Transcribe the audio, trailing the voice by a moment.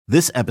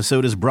This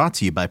episode is brought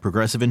to you by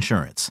Progressive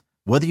Insurance.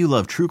 Whether you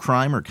love true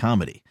crime or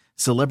comedy,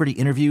 celebrity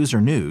interviews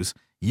or news,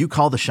 you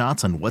call the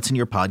shots on what's in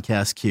your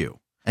podcast queue.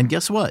 And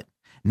guess what?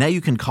 Now you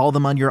can call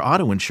them on your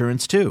auto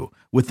insurance too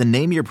with the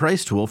Name Your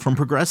Price tool from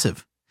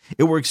Progressive.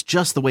 It works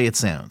just the way it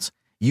sounds.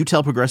 You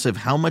tell Progressive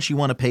how much you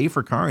want to pay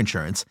for car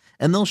insurance,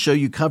 and they'll show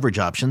you coverage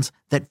options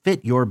that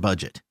fit your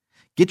budget.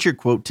 Get your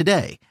quote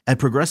today at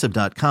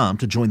Progressive.com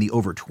to join the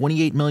over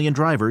 28 million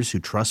drivers who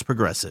trust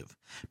Progressive.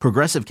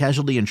 Progressive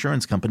Casualty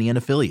Insurance Company and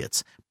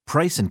Affiliates.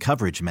 Price and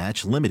coverage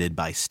match limited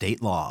by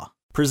state law.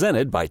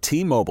 Presented by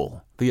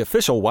T-Mobile, the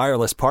official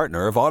wireless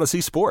partner of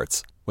Odyssey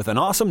Sports. With an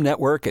awesome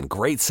network and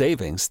great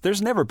savings,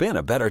 there's never been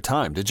a better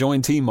time to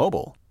join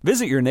T-Mobile.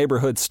 Visit your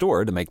neighborhood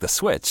store to make the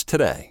switch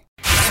today.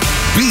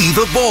 Be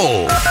the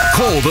Bull.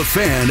 Call the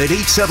Fan at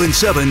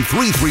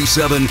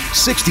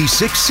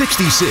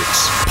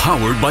 877-337-6666.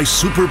 Powered by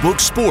Superbook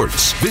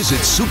Sports. Visit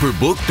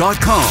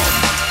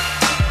superbook.com.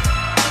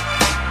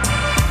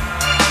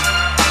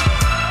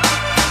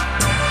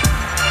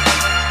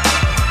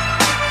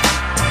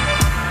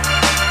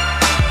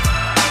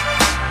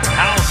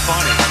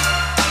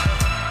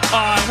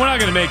 We're not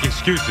going to make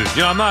excuses.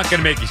 I'm not going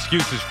to make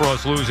excuses for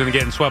us losing and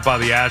getting swept by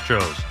the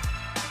Astros.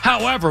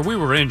 However, we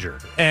were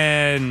injured.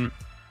 And,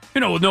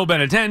 with no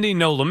Benintendi,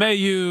 no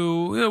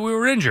LeMahieu, we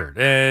were injured.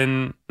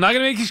 And not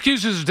going to make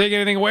excuses to take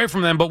anything away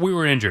from them, but we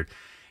were injured.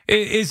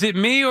 Is it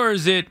me or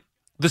is it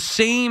the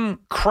same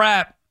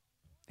crap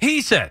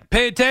he said?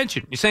 Pay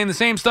attention. You're saying the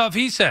same stuff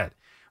he said.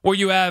 Where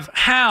you have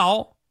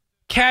Hal,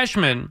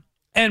 Cashman,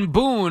 and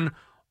Boone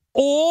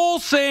all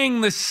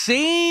saying the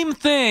same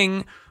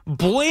thing,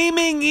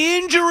 blaming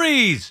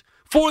injuries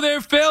for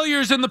their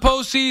failures in the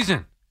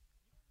postseason.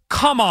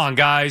 Come on,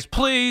 guys,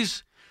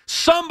 please.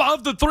 Some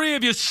of the three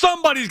of you,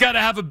 somebody's got to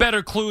have a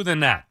better clue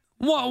than that.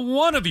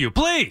 One of you,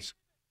 please.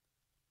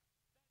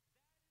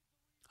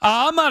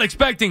 I'm not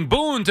expecting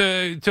Boone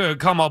to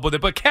come up with it,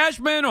 but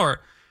Cashman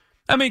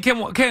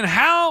can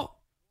Hal,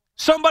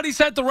 somebody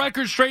set the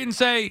record straight and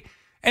say,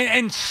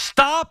 and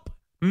stop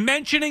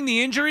mentioning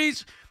the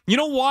injuries? You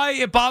know why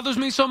it bothers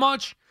me so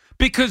much?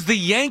 Because the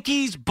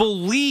Yankees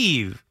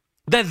believe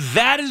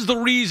that is the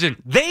reason.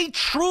 They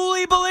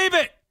truly believe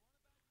it.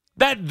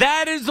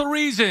 That is the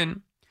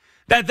reason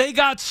that they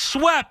got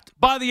swept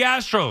by the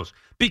Astros.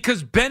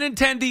 Because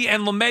Benintendi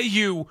and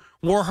LeMahieu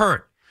were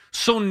hurt.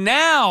 So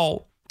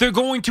now they're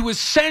going to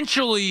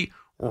essentially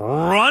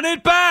run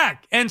it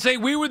back and say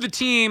we were the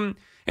team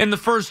in the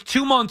first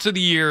 2 months of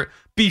the year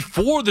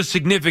before the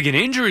significant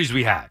injuries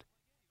we had.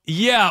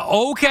 Yeah,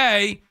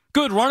 okay.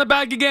 Good. Run it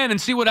back again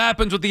and see what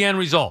happens with the end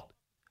result.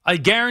 I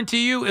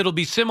guarantee you it'll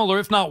be similar,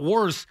 if not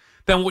worse,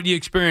 than what you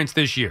experienced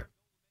this year.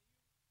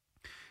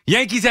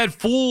 Yankees had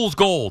fool's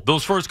gold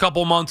those first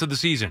couple months of the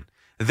season.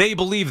 They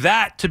believe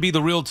that to be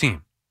the real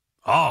team.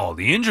 Oh,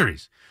 the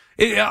injuries.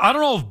 I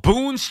don't know if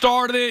Boone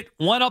started it,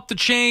 went up the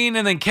chain,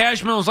 and then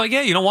Cashman was like,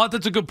 yeah, you know what?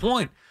 That's a good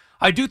point.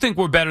 I do think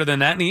we're better than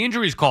that, and the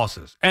injuries cost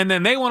us. And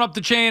then they went up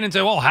the chain and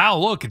said, well, Hal,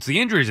 look, it's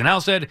the injuries. And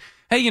Hal said,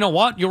 hey, you know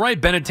what? You're right,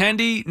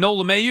 Benintendi, no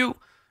LeMahieu.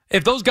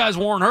 If those guys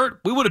weren't hurt,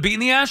 we would have beaten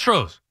the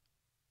Astros.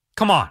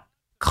 Come on.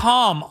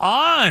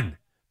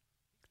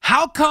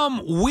 How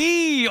come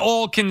we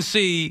all can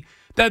see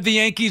that the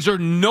Yankees are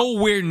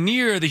nowhere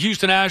near the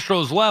Houston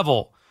Astros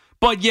level,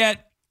 but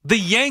yet the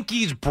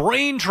Yankees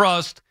brain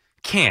trust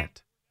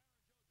can't?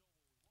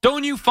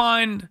 Don't you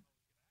find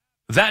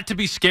that to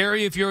be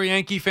scary if you're a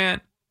Yankee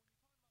fan?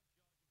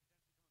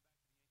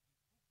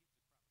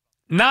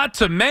 Not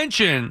to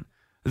mention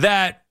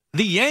that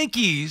the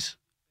Yankees,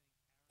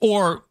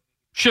 or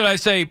should I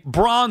say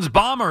Bronze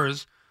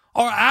Bombers,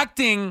 are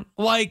acting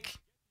like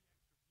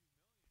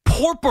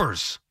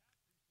paupers.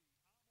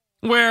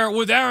 Where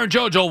with Aaron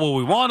Judge,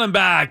 we want him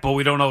back, but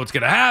we don't know what's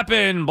going to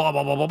happen, blah,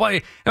 blah, blah, blah, blah.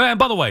 And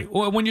by the way,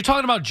 when you're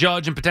talking about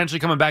Judge and potentially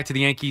coming back to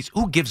the Yankees,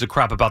 who gives a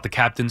crap about the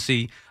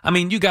captaincy? I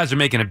mean, you guys are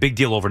making a big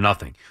deal over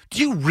nothing.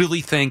 Do you really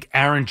think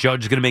Aaron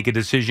Judge is going to make a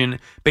decision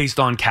based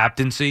on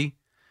captaincy?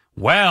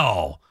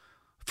 Well,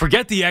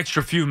 forget the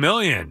extra few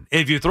million.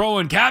 If you throw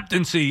in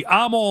captaincy,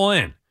 I'm all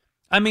in.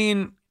 I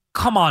mean,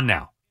 come on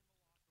now.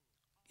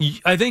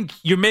 I think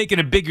you're making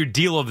a bigger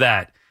deal of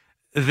that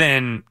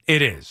than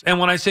it is. And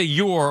when I say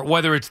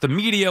whether it's the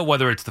media,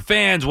 whether it's the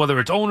fans, whether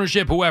it's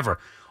ownership, whoever,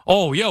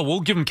 oh, yeah, we'll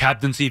give him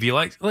captaincy if he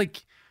likes.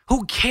 Like,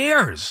 who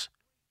cares?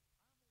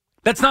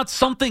 That's not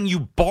something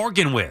you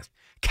bargain with.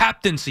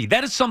 Captaincy,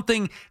 that is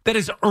something that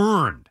is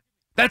earned.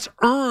 That's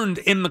earned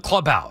in the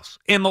clubhouse,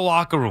 in the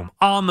locker room,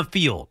 on the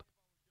field.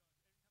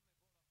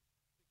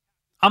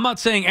 I'm not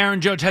saying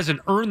Aaron Judge hasn't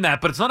earned that,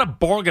 but it's not a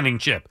bargaining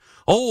chip.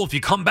 Oh, if you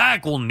come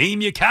back, we'll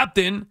name you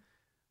captain.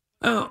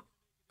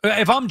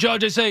 If I'm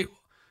Judge, I say,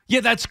 yeah,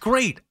 that's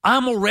great.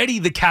 I'm already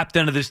the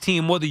captain of this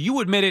team, whether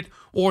you admit it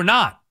or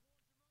not.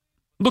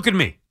 Look at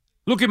me.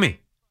 Look at me.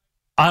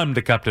 I'm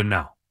the captain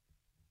now.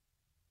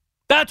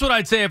 That's what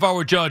I'd say if I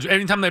were Judge.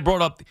 Anytime they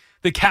brought up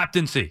the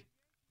captaincy,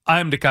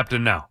 I'm the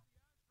captain now.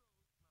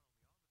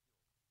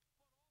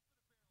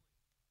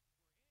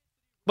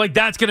 Like,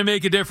 that's going to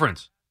make a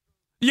difference.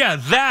 Yeah,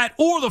 that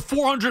or the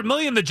 $400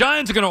 million the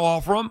Giants are going to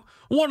offer him,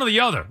 One or the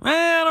other.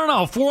 I don't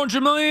know.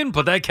 $400 million,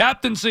 put that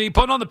captaincy,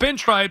 put on the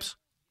pinstripes.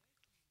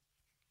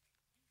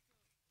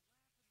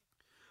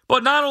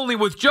 But not only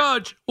with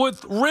Judge,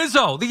 with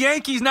Rizzo. The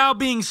Yankees now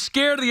being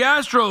scared of the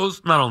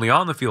Astros, not only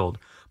on the field,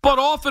 but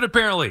off it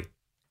apparently,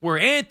 where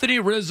Anthony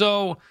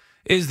Rizzo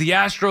is the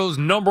Astros'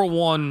 number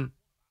one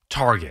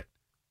target.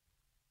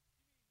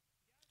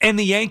 And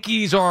the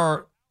Yankees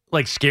are,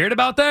 like, scared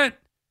about that?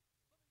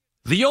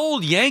 The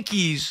old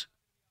Yankees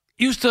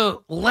used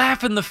to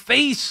laugh in the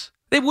face.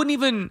 They wouldn't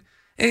even,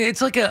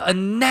 it's like a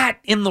gnat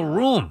in the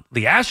room.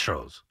 The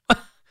Astros.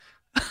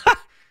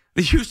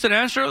 The Houston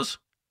Astros?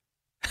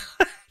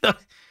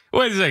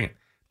 Wait a second.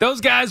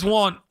 Those guys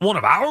want one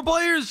of our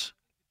players?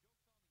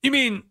 You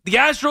mean the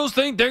Astros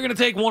think they're going to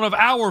take one of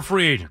our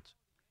free agents?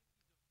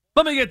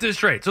 Let me get this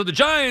straight. So the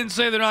Giants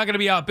say they're not going to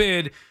be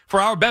outbid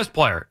for our best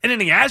player. And then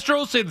the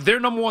Astros say that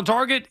their number one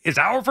target is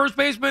our first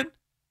baseman?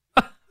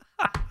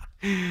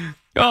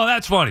 Oh,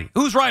 that's funny.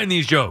 Who's writing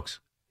these jokes?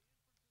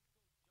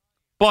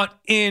 But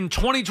in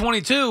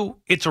 2022,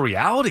 it's a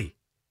reality.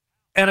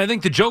 And I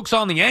think the joke's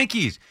on the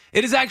Yankees.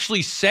 It is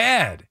actually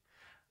sad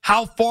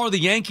how far the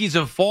Yankees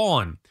have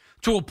fallen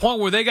to a point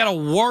where they got to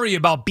worry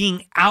about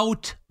being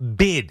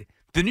outbid.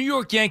 The New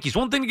York Yankees,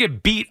 one thing to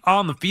get beat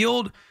on the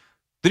field,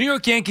 the New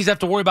York Yankees have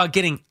to worry about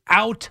getting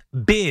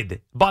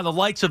outbid by the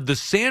likes of the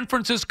San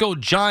Francisco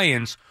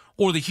Giants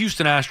or the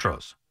Houston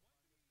Astros.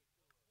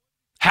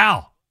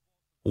 Hal,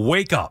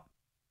 wake up.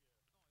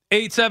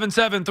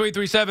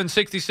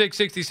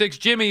 877-337-6666.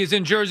 Jimmy is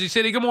in Jersey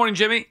City. Good morning,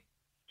 Jimmy.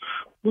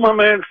 My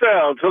man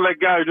Sal, tell that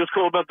guy who just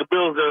called about the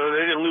Bills,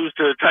 they didn't lose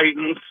to the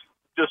Titans.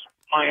 Just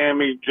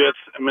Miami, Jets,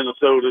 and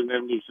Minnesota, and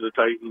then lose to the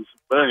Titans.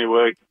 But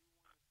anyway,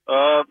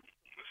 Sal,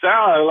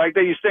 I like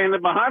that you're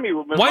standing behind me.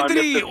 What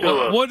did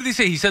he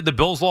say? He said the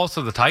Bills lost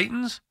to the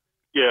Titans?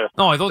 Yeah.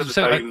 No, I thought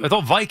I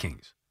thought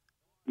Vikings.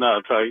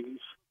 No, Titans.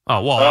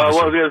 Oh, well, what I was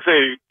going to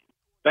say,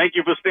 thank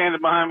you for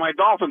standing behind my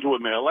Dolphins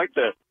with me. I like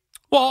that.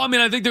 Well, I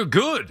mean, I think they're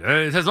good.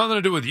 It has nothing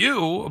to do with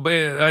you, but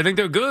I think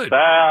they're good.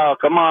 Sal,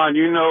 come on.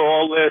 You know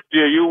all last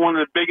year. You were one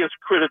of the biggest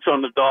critics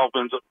on the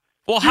Dolphins.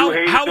 Well, how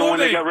when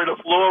they got rid of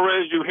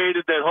Flores? You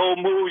hated that whole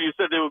move. You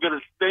said they were going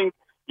to stink.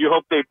 You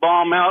hope they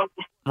bomb out.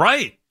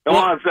 Right. Come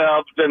on,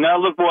 Sal. Now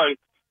look what.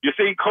 You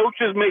see,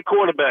 coaches make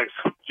quarterbacks.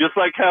 Just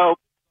like how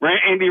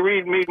Andy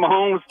Reid made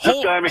Mahomes.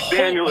 This guy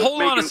McDaniel is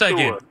hold on a second.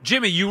 Tua.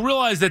 Jimmy, you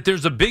realize that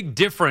there's a big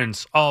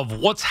difference of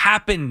what's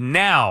happened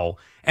now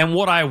and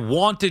what I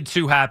wanted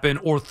to happen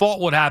or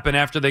thought would happen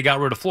after they got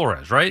rid of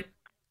Flores, right?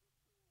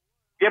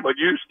 Yeah, but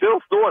you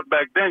still thought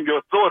back then,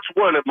 your thoughts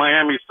were that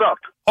Miami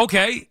sucked.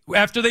 Okay,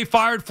 after they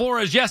fired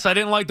Flores, yes, I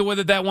didn't like the way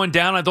that went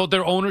down. I thought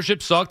their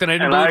ownership sucked, and I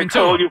didn't believe in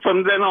Tua. I told you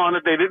from then on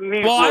that they didn't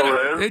need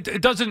Flores.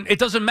 It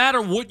doesn't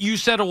matter what you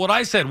said or what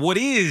I said. What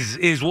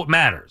is what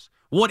matters.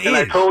 What and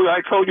is?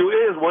 I told you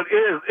is what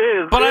is.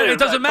 But it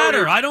doesn't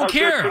matter. I don't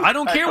care. I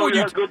don't care what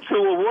you.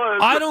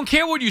 I don't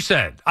care what you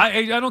said.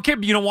 I don't care.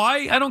 You know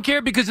why? I don't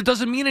care because it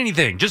doesn't mean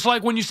anything. Just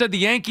like when you said the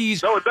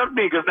Yankees. No, it does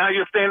mean because now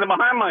you're standing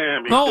behind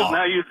Miami. No,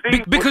 now you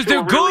see because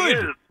they're good.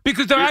 Really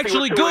because they're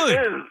actually good.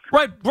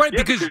 Right. Yeah,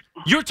 because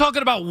you're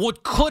talking about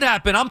what could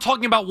happen. I'm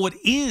talking about what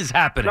is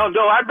happening.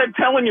 No, I've been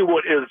telling you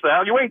what is,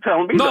 Sal. You ain't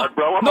telling me that,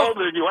 bro. I'm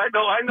older than you. I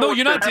know. No,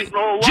 you're not.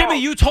 Jimmy,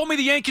 you told me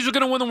the Yankees were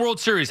going to win the World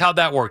Series. How'd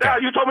that work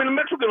out? You told me the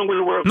Mets were going to win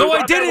the World No,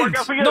 Series. I didn't.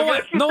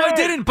 I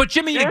didn't. But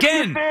Jimmy, yes,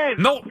 again,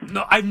 no,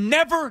 I've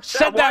never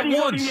said that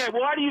once.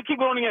 Why do you keep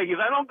going to the Yankees?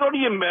 I don't go to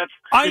your Mets.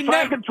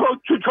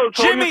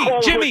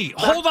 Jimmy,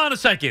 hold on a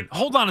second.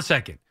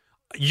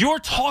 You're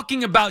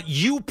talking about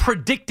you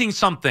predicting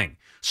something.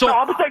 So no,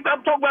 I'm talking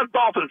about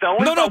Dolphins.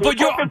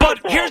 But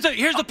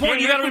here's the point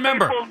you got to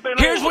remember.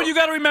 Here's what you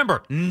got to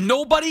remember.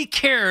 Nobody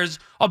cares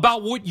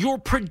about what you're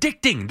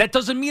predicting. That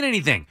doesn't mean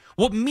anything.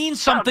 What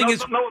means something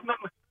is.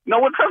 No,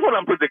 that's what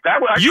I'm predicting.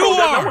 You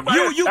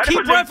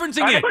keep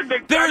referencing it.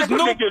 There's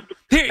no.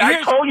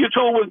 I told you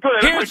Tua was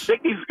good. I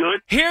predict he's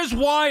good. Here's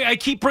why I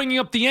keep bringing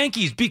up the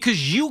Yankees,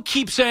 because you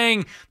keep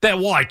saying that.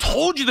 Well, I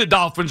told you the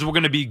Dolphins were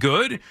going to be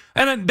good,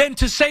 and then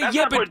to say that's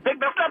not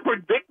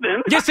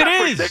predicting. Yes, it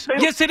is.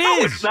 Yes, it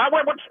is. It's not.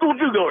 What school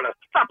did you go to? It's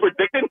not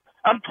predicting.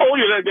 I'm told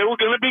you that they were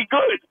going to be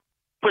good.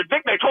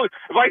 Predict. I told you.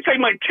 If I say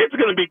my kid's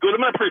going to be good,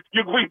 I'm not. Are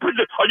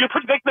you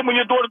predicting when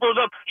your daughter grows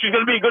up she's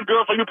going to be a good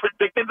girl? So you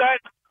predicted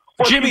that?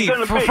 Jimmy,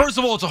 first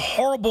of all, it's a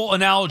horrible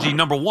analogy,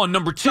 number one.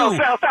 Number two. No,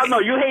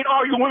 you hate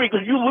arguing with me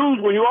because you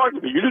lose when you argue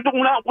with me. You do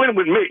not win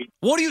with me.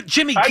 What do you,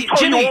 Jimmy? You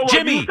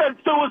said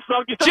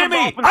suicide.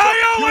 Jimmy,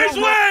 I always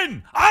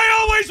win. I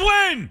always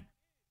win.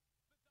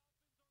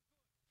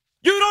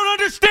 You don't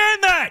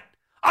understand that.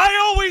 I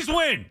always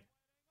win.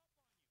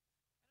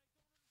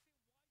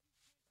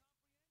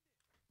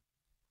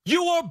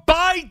 You are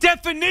by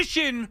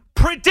definition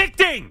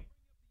predicting.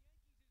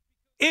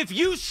 If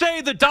you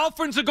say the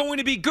Dolphins are going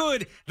to be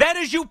good, that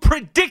is you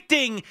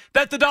predicting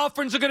that the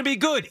Dolphins are going to be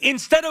good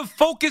instead of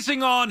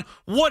focusing on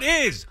what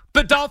is.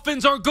 The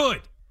Dolphins are good.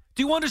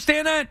 Do you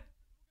understand that?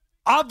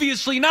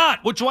 Obviously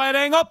not, which is why I'd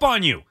hang up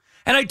on you.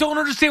 And I don't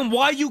understand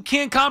why you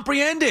can't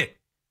comprehend it.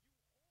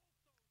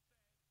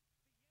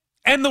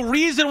 And the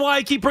reason why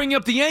I keep bringing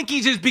up the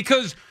Yankees is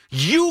because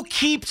you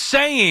keep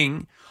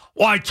saying,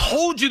 well, I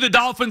told you the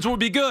Dolphins would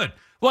be good.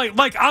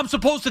 Like I'm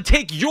supposed to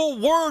take your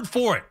word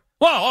for it.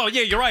 Well, oh,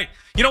 yeah, you're right.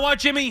 You know what,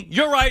 Jimmy?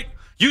 You're right.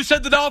 You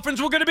said the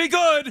Dolphins were going to be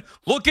good.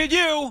 Look at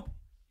you.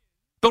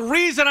 The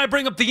reason I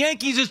bring up the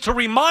Yankees is to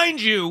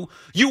remind you,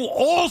 you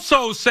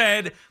also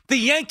said the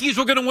Yankees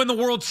were going to win the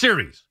World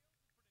Series.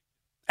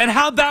 And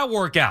how'd that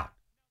work out?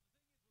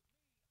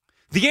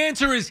 The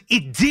answer is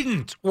it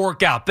didn't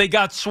work out. They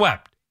got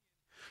swept.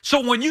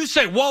 So when you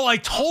say, well, I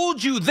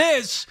told you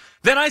this,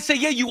 then I say,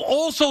 yeah, you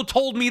also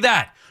told me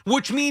that,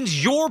 which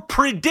means your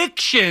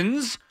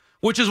predictions,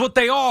 which is what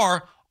they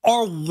are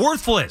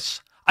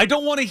worthless. I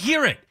don't want to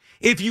hear it.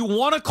 If you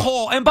want to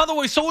call, and by the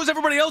way, so is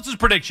everybody else's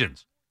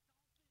predictions.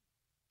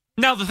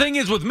 Now, the thing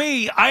is with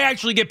me, I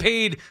actually get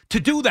paid to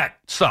do that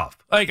stuff.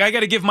 Like, I got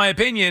to give my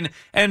opinion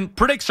and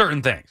predict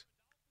certain things,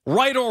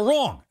 right or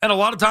wrong. And a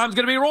lot of times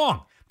going to be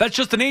wrong. That's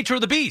just the nature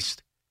of the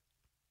beast.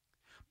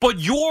 But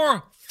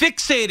you're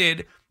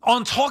fixated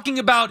on talking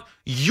about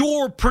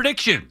your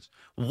predictions.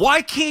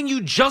 Why can't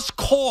you just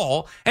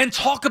call and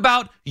talk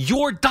about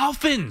your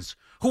Dolphins,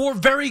 who are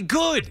very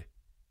good,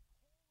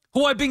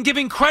 who I've been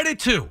giving credit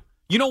to?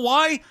 You know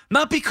why?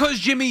 Not because,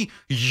 Jimmy,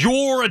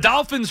 you're a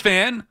Dolphins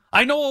fan.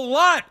 I know a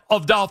lot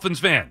of Dolphins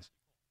fans.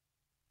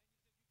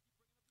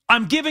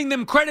 I'm giving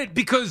them credit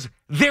because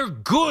they're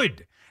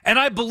good, and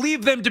I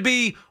believe them to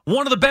be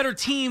one of the better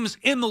teams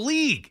in the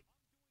league.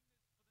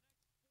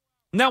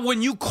 Now,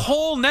 when you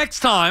call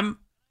next time,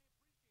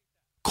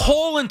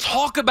 call and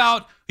talk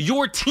about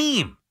your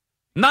team,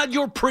 not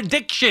your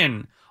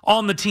prediction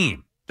on the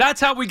team. That's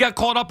how we got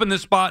caught up in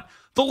this spot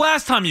the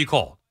last time you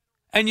called.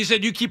 And you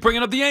said you keep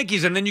bringing up the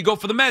Yankees, and then you go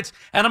for the Mets.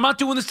 And I'm not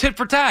doing this tit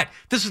for tat.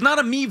 This is not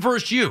a me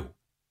versus you.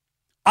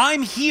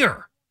 I'm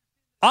here.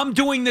 I'm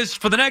doing this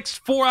for the next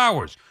 4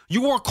 hours.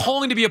 You are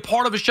calling to be a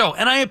part of a show,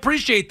 and I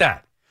appreciate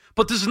that.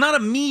 But this is not a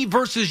me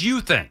versus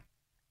you thing,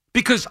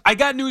 because I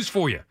got news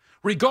for you.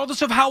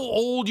 Regardless of how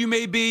old you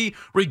may be,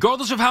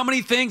 regardless of how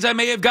many things I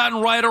may have gotten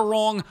right or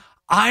wrong,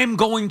 I'm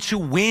going to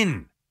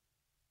win.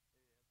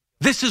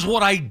 This is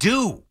what I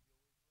do.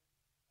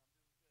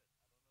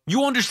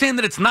 You understand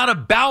that it's not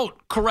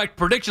about correct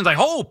predictions. I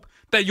hope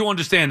that you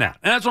understand that.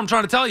 And that's what I'm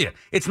trying to tell you.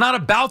 It's not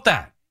about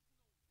that.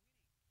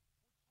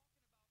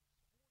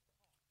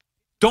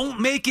 Don't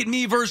make it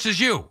me versus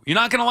you. You're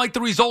not going to like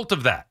the result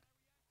of that.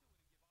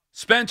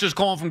 Spencer's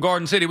calling from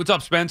Garden City. What's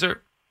up,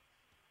 Spencer?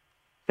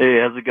 Hey,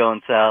 how's it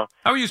going, Sal?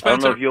 How are you, Spencer? I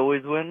don't know if you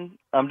always win.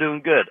 I'm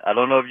doing good. I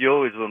don't know if you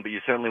always win, but you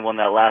certainly won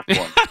that last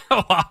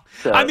one. Wow.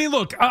 So. I mean,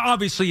 look,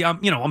 obviously,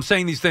 I'm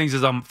saying these things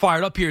as I'm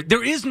fired up here.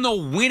 There is no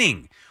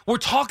winning. We're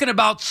talking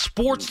about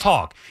sports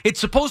talk. It's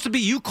supposed to be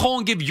you call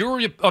and give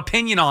your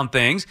opinion on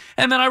things,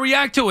 and then I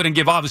react to it and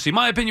give, obviously,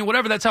 my opinion,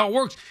 whatever. That's how it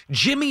works.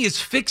 Jimmy is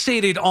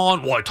fixated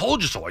on, well, I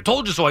told you so, I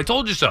told you so, I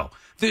told you so.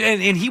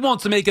 And he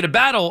wants to make it a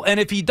battle, and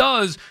if he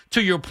does,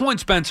 to your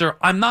point, Spencer,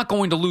 I'm not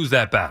going to lose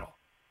that battle.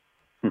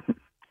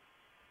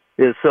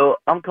 Yeah, so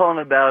I'm calling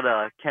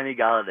about Kenny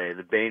Golladay,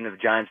 the bane of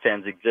Giants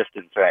fans'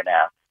 existence right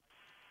now.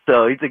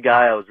 So he's a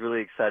guy I was really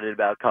excited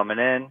about coming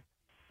in.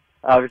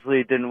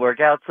 Obviously, it didn't work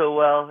out so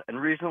well, and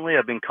recently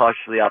I've been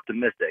cautiously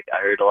optimistic.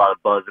 I heard a lot of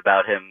buzz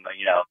about him.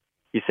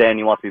 He's saying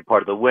he wants to be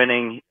part of the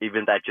winning,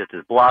 even if that just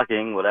is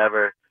blocking,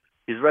 whatever.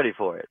 He's ready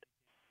for it.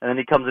 And then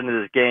he comes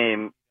into this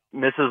game,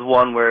 misses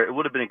one where it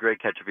would have been a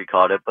great catch if he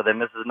caught it, but then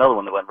misses another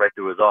one that went right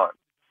through his arm.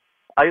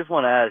 I just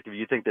want to ask if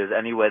you think there's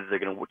any way that they're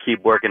going to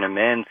keep working him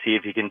in, see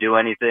if he can do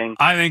anything.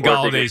 I think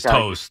Galladay's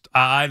toast.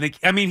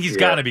 He's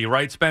got to be,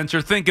 right,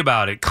 Spencer? Think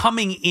about it.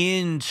 Coming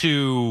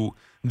into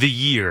the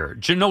year,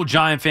 no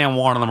Giant fan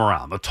wanted them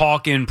around. The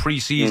talk in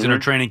preseason or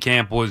training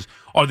camp was,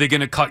 are they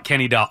going to cut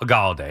Kenny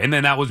Golladay? And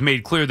then that was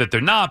made clear that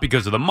they're not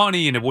because of the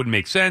money, and it wouldn't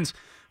make sense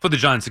for the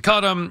Giants to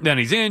cut him. Then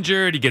he's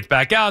injured. He gets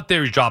back out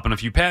there. He's dropping a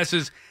few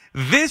passes.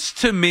 This,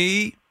 to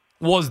me,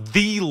 was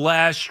the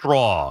last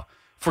straw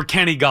for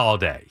Kenny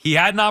Golladay. He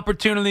had an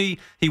opportunity.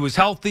 He was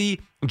healthy.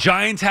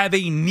 Giants have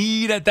a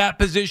need at that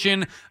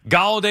position.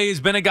 Golladay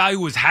has been a guy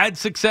who has had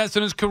success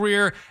in his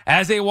career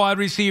as a wide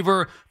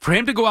receiver. For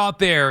him to go out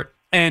there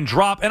and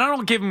drop, and I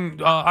don't give him,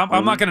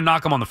 I'm not going to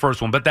knock him on the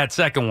first one, but that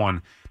second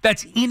one,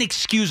 that's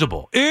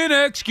inexcusable.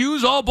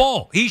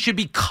 Inexcusable. He should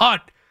be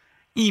cut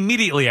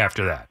immediately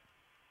after that.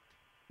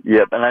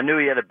 Yep, and I knew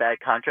he had a bad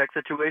contract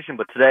situation,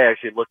 but today I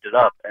actually looked it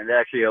up, and they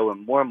actually owe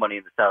him more money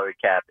in the salary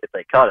cap if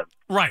they cut him.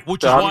 Right,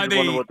 which so is I why they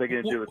wonder what they're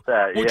going to do with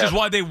that. Which is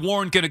why they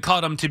weren't going to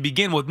cut him to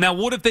begin with. Now,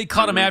 what if they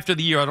cut him after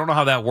the year? I don't know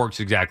how that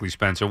works exactly,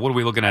 Spencer. What are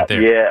we looking at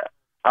there? Yeah,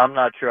 I'm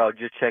not sure. I was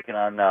just checking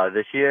on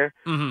this year.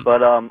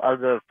 But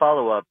as a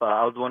follow-up,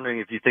 I was wondering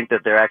if you think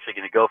that they're actually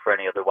going to go for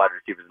any other wide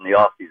receivers in the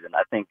offseason.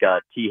 I think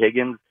T.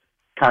 Higgins'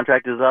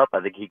 contract is up. I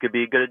think he could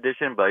be a good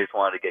addition, but I just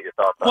wanted to get your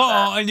thoughts on that.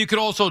 Well, and you could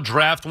also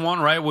draft one,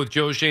 right, with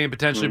Joe Shane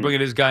potentially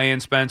bringing his guy in,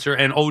 Spencer.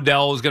 And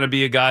Odell is going to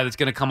be a guy that's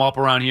going to come up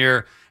around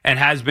here and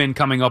has been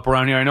coming up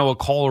around here. I know a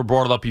caller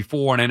brought it up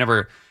before, and I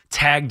never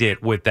tagged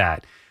it with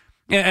that.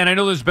 And I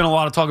know there's been a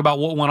lot of talk about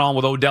what went on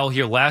with Odell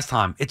here last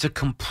time. It's a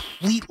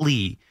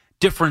completely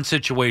different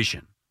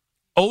situation.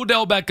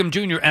 Odell Beckham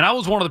Jr., and I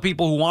was one of the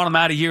people who want him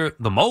out of here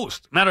the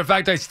most. Matter of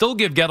fact, I still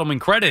give Gettleman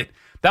credit.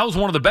 That was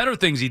one of the better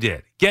things he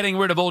did, getting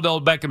rid of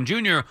Odell Beckham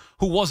Jr.,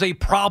 who was a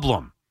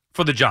problem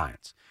for the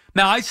Giants.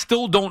 Now, I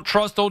still don't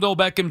trust Odell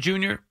Beckham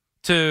Jr.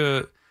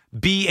 to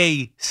be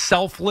a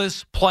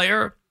selfless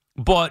player,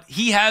 but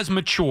he has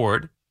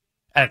matured,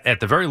 at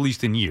the very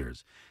least in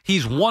years.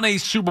 He's won a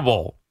Super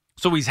Bowl,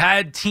 so he's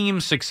had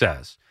team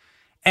success.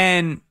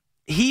 And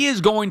he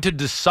is going to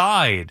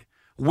decide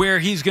where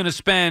he's going to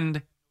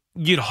spend,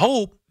 you'd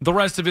hope, the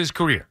rest of his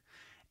career.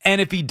 And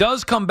if he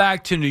does come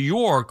back to New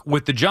York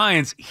with the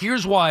Giants,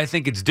 here's why I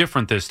think it's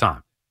different this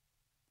time.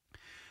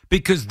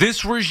 Because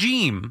this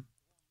regime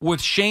with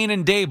Shane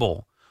and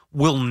Dable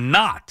will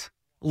not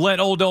let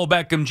Odell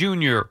Beckham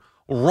Jr.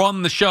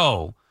 run the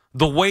show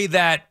the way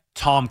that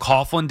Tom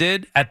Coughlin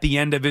did at the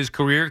end of his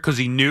career, because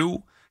he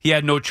knew he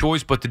had no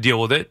choice but to deal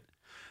with it.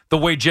 The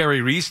way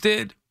Jerry Reese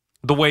did,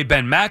 the way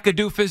Ben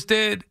McAdoofus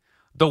did,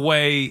 the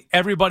way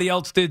everybody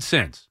else did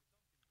since.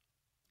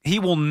 He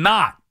will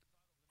not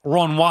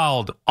run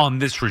wild on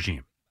this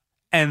regime.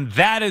 And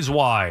that is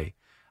why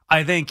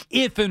I think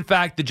if, in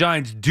fact, the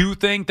Giants do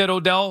think that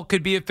Odell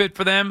could be a fit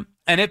for them,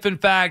 and if, in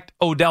fact,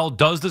 Odell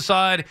does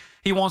decide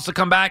he wants to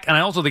come back, and I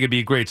also think it'd be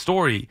a great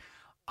story,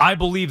 I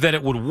believe that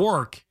it would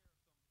work,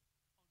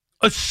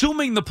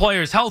 assuming the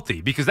player's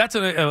healthy, because that's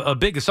a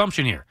big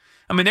assumption here.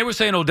 I mean, they were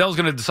saying Odell's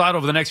going to decide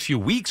over the next few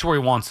weeks where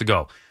he wants to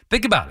go.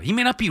 Think about it. He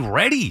may not be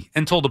ready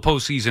until the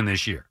postseason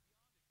this year.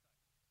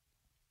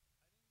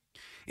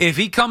 If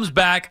he comes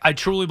back, I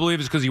truly believe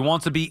it's because he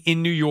wants to be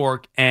in New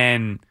York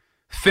and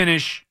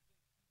finish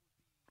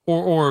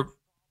or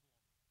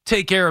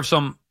take care of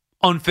some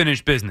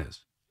unfinished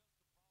business.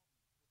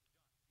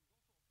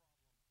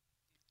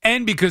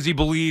 And because he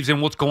believes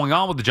in what's going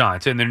on with the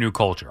Giants and their new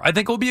culture. I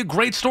think it would be a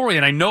great story,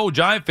 and I know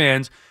Giant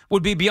fans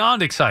would be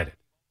beyond excited.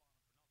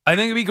 I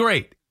think it'd be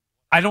great.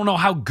 I don't know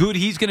how good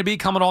he's going to be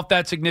coming off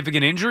that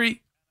significant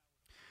injury,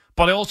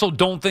 but I also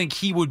don't think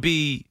he would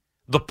be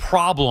the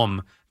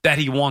problem that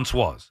he once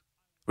was.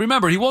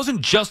 Remember, he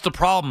wasn't just a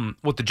problem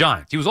with the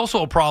Giants. He was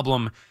also a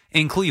problem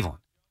in Cleveland.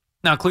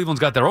 Now,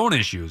 Cleveland's got their own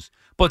issues,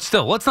 but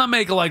still, let's not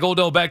make it like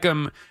Odell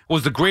Beckham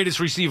was the greatest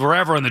receiver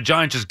ever and the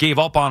Giants just gave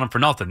up on him for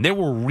nothing. There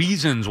were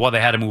reasons why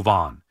they had to move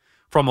on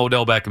from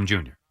Odell Beckham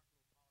Jr.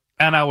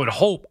 And I would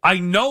hope, I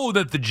know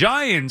that the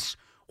Giants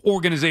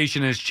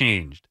organization has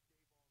changed.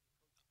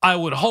 I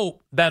would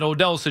hope that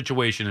Odell's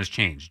situation has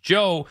changed.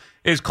 Joe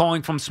is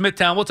calling from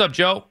Smithtown. What's up,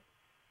 Joe?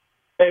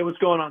 Hey, what's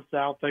going on,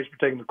 Sal? Thanks for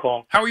taking the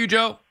call. How are you,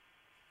 Joe?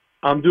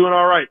 I'm doing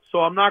all right.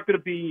 So I'm not going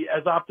to be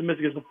as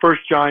optimistic as the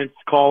first Giants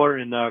caller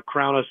and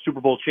crown us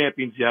Super Bowl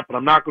champions yet, but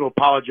I'm not going to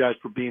apologize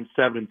for being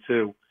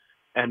 7-2.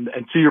 And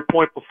to your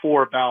point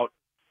before about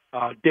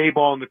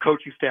Daboll and the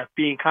coaching staff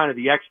being kind of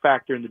the X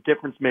factor and the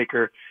difference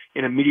maker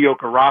in a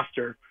mediocre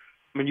roster.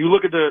 I mean, you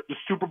look at the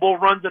Super Bowl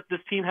runs that this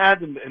team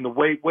had in the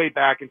way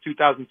back in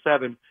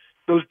 2007,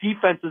 those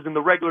defenses in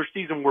the regular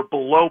season were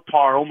below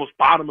par, almost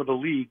bottom of the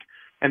league,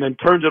 and then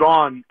turned it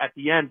on at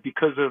the end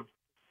because of,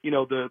 you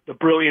know, the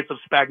brilliance of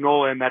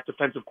Spagnuolo and that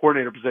defensive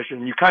coordinator position.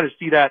 And you kind of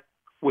see that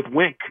with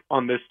Wink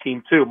on this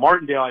team too.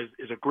 Martindale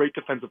is a great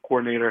defensive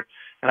coordinator.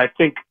 And I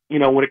think, you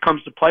know, when it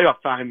comes to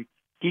playoff time,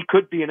 he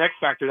could be an X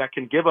factor that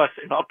can give us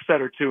an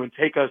upset or two and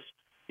take us,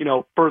 you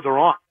know, further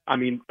on. I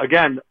mean,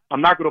 again,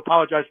 I'm not going to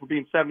apologize for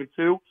being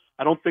 7-2.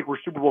 I don't think we're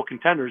Super Bowl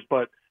contenders,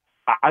 but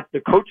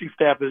the coaching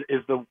staff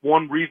is the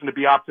one reason to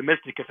be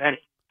optimistic, if any.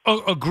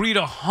 Agreed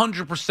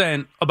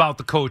 100% about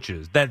the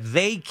coaches, that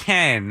they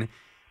can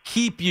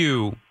keep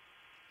you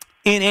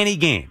in any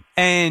game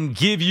and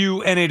give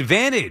you an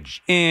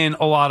advantage in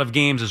a lot of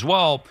games as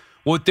well.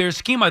 With their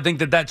scheme, I think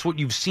that's what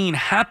you've seen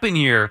happen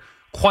here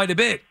quite a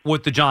bit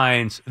with the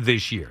Giants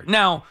this year.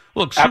 Now,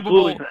 look, Super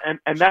Absolutely. Bowl...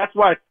 And that's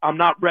why I'm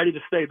not ready to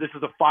say this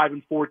is a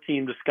 5-4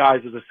 team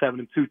disguised as a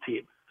 7-2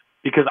 team,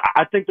 because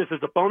I think this is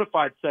a bona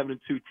fide 7-2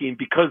 team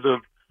because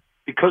of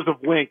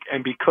Wink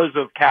and because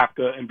of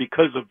Kafka and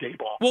because of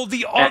Daboll. Well,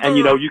 the other, and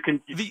you know, you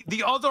can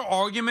the other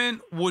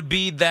argument would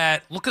be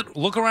that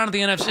look around at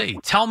the NFC.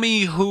 Tell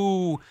me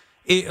who,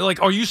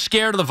 like, are you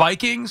scared of the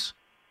Vikings?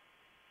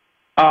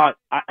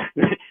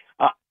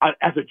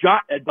 As a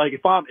Giant, like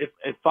if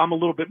I'm a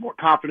little bit more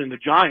confident in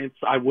the Giants,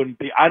 I wouldn't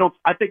be. I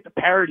think the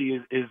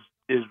parity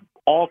is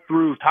all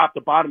through top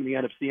to bottom in the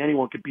NFC.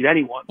 Anyone could beat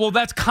anyone. Well,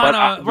 that's kind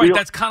of right.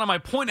 That's kind of my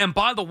point. And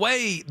by the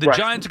way, the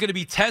Giants are going to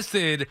be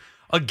tested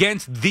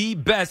against the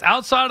best.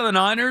 Outside of the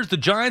Niners, the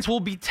Giants will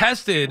be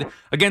tested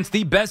against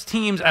the best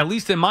teams, at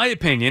least in my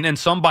opinion, and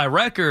some by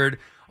record,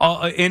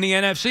 in the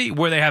NFC,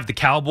 where they have the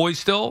Cowboys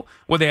still,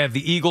 where they have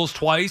the Eagles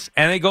twice,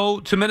 and they go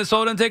to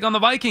Minnesota and take on the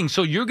Vikings.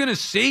 So you're going to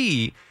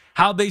see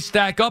how they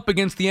stack up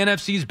against the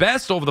NFC's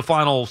best over the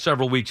final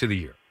several weeks of the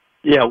year.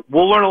 Yeah,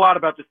 we'll learn a lot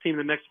about this team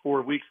in the next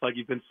 4 weeks, like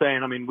you've been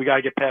saying. I mean, we got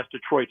to get past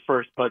Detroit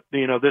first, but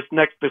you know, this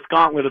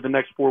gauntlet of the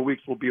next 4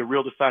 weeks will be a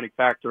real deciding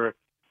factor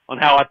on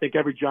how I think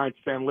every Giants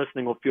fan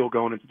listening will feel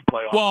going into the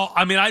playoffs. Well,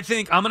 I mean, I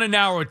think I'm going to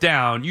narrow it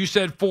down. You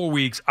said 4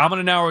 weeks. I'm going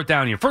to narrow it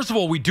down here. First of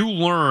all, we do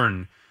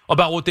learn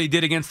about what they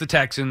did against the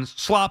Texans.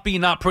 Sloppy,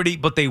 not pretty,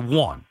 but they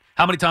won.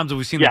 How many times have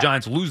we seen the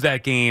Giants lose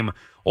that game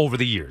over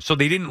the years? So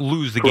they didn't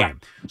lose the game.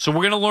 So we're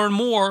going to learn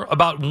more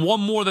about one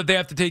more that they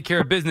have to take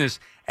care of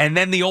business. And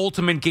then the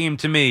ultimate game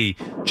to me,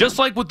 just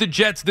like with the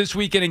Jets this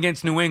weekend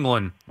against New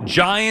England,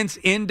 Giants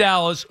in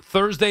Dallas,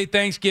 Thursday,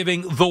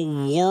 Thanksgiving. The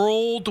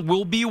world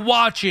will be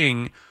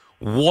watching.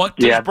 What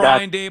does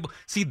Brian Daboll...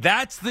 See,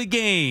 that's the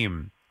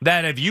game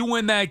that if you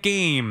win that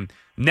game,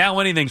 now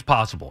anything's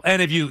possible.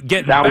 And if you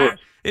get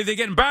if they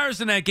get embarrassed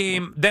in that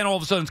game, then all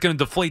of a sudden it's going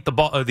to deflate the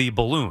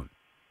balloon.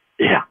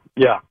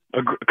 Yeah.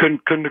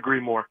 Couldn't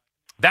agree more.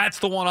 That's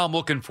the one I'm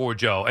looking for,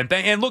 Joe.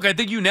 And look, I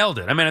think you nailed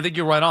it. I mean, I think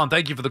you're right on.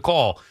 Thank you for the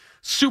call.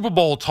 Super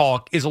Bowl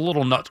talk is a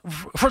little nuts.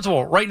 First of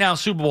all, right now,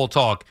 Super Bowl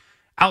talk,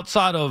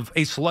 outside of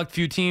a select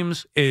few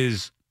teams,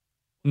 is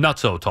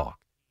nutso talk.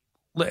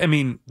 I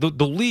mean,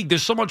 the league,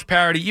 there's so much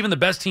parity. Even the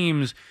best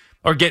teams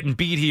are getting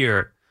beat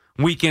here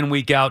week in,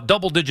 week out.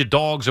 Double-digit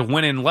dogs are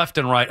winning left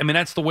and right. I mean,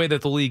 that's the way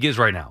that the league is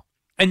right now.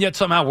 And yet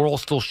somehow we're all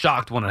still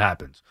shocked when it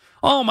happens.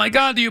 Oh, my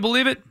God, do you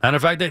believe it? Matter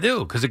of fact, I do,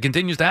 because it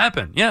continues to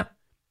happen. Yeah,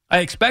 I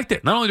expect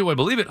it. Not only do I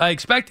believe it, I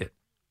expect it.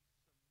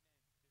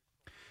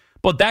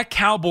 But that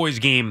Cowboys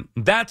game,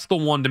 that's the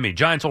one to me.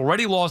 Giants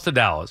already lost to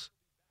Dallas.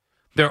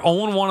 They're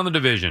 0-1 in the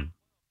division.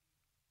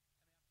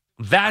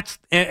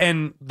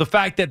 And the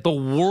fact that the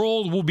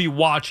world will be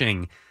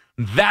watching,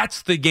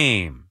 that's the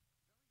game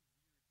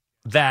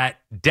that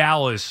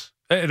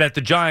that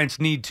the Giants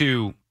need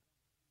to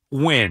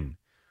win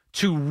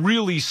to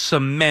really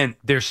cement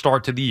their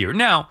start to the year.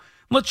 Now,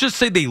 let's just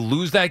say they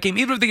lose that game,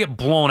 even if they get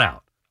blown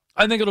out.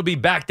 I think it'll be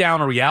back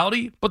down to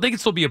reality, but they can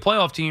still be a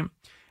playoff team,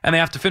 and they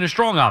have to finish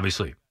strong,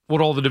 obviously,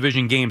 with all the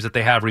division games that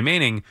they have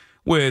remaining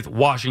with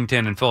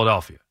Washington and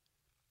Philadelphia.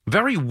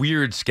 Very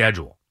weird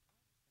schedule.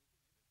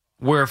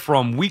 Where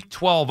from week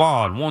 12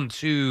 on, 1,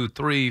 2,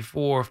 3,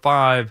 4,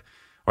 5,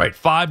 right,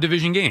 5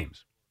 division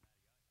games.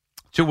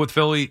 2 with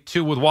Philly,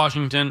 2 with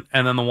Washington,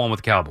 and then the one with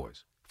the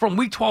Cowboys. From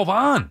week 12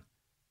 on.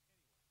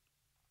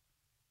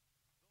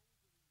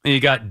 And you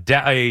got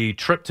a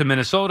trip to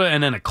Minnesota,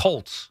 and then the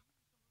Colts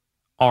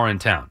are in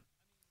town.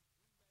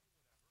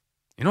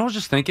 You know, I was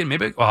just thinking,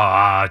 maybe,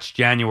 it's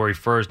January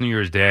 1st, New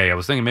Year's Day. I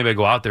was thinking maybe I'd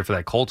go out there for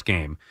that Colts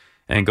game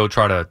and go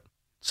try to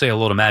say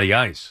hello to Matty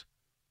Ice.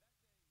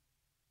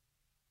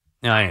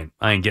 I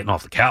ain't getting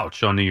off the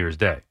couch on New Year's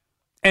Day.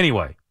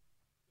 Anyway,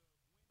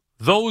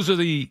 those are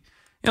the,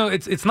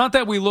 it's not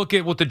that we look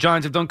at what the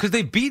Giants have done because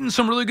they've beaten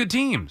some really good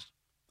teams.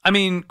 I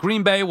mean,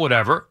 Green Bay,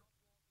 whatever.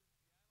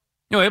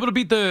 Able to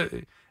beat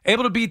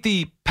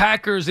the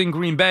Packers in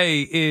Green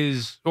Bay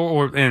is,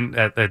 or in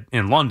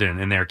London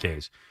in their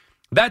case.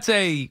 That's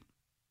a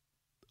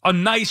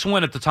nice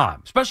win at the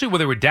time, especially when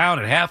they were down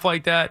at half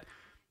like that.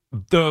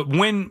 The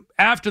win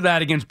after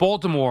that against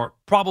Baltimore,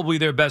 probably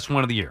their best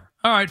win of the year.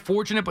 All right,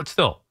 fortunate, but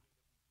still.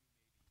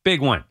 Big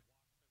win.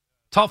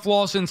 Tough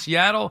loss in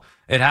Seattle.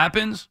 It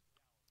happens.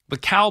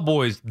 But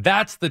Cowboys,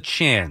 that's the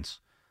chance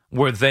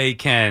where they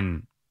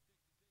can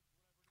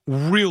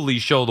really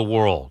show the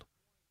world,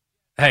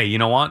 hey, you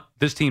know what?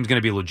 This team's going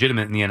to be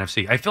legitimate in the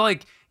NFC. I feel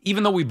like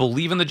even though we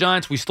believe in the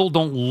Giants, we still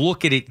don't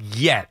look at it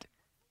yet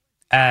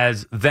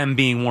as them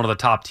being one of the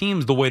top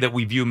teams the way that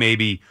we view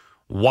maybe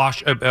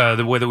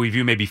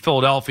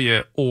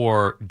Philadelphia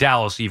or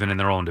Dallas even in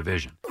their own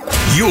division.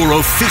 Your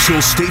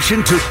official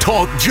station to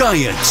talk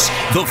Giants.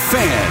 The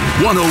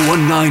Fan,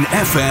 101.9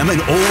 FM,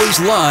 and always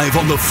live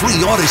on the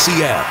free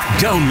Odyssey app.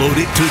 Download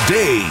it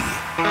today.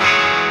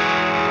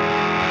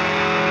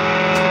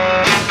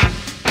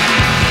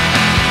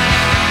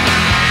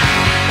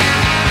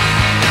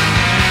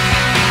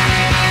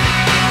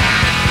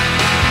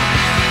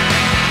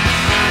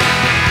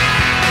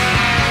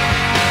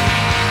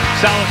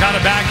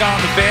 Salicata back on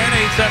the Fan.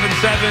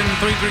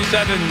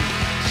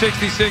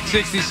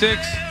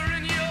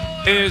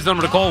 877-337-6666 is the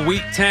number to call.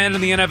 Week 10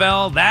 in the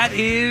NFL. That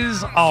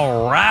is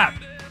a wrap.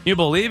 You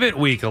believe it?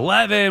 Week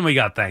 11. We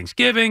got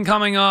Thanksgiving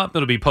coming up.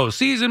 It'll be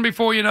postseason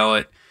before you know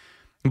it.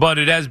 But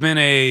it has been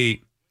a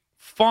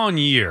fun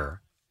year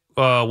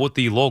with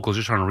the locals.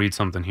 Just trying to read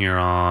something here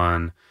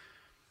on...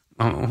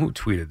 who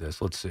tweeted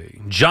this? Let's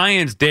see.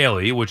 Giants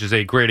Daily, which is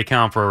a great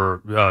account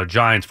for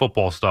Giants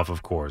football stuff,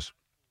 of course.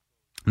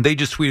 They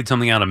just tweeted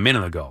something out a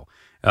minute ago.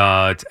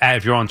 It's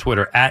if you're on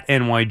Twitter, at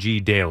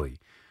NYG Daily.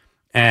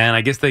 And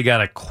I guess they got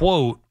a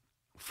quote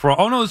from,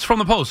 it's from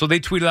the Post. So they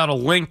tweeted out a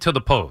link to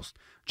the Post.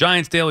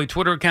 Giants Daily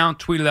Twitter account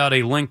tweeted out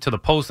a link to the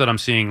Post that I'm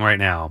seeing right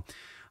now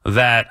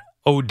that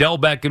Odell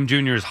Beckham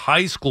Jr.'s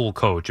high school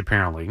coach,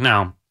 apparently.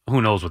 Now,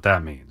 who knows what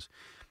that means.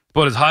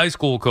 But his high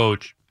school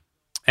coach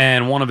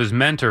and one of his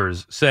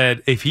mentors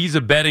said if he's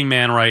a betting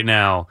man right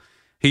now,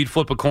 he'd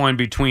flip a coin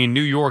between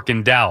New York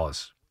and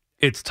Dallas.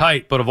 It's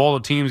tight, but of all the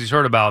teams he's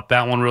heard about,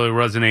 that one really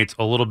resonates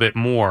a little bit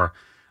more.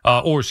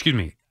 Of all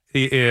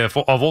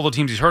the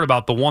teams he's heard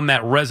about, the one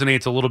that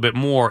resonates a little bit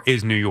more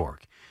is New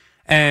York.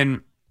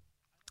 And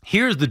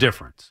here's the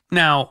difference.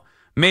 Now,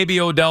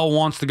 maybe Odell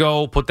wants to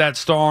go put that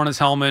star on his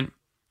helmet.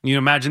 You know,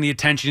 imagine the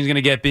attention he's going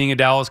to get being a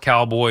Dallas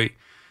Cowboy.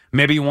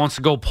 Maybe he wants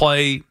to go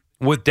play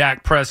with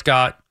Dak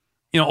Prescott.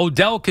 You know,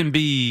 Odell can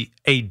be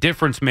a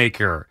difference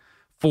maker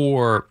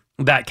for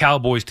that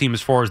Cowboys team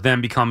as far as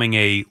them becoming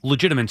a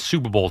legitimate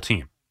Super Bowl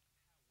team.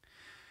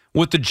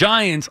 With the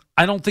Giants,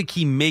 I don't think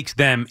he makes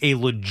them a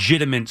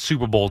legitimate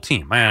Super Bowl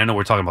team. I know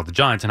we're talking about the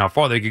Giants and how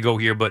far they could go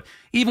here, but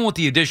even with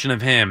the addition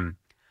of him,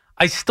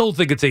 I still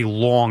think it's a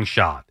long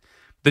shot.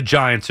 The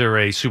Giants are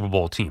a Super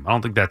Bowl team. I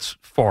don't think that's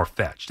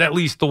far-fetched, at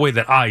least the way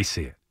that I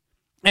see it.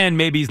 And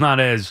maybe he's not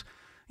as,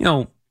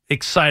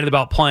 excited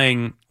about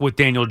playing with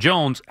Daniel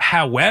Jones.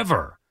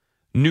 However,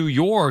 New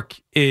York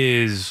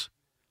is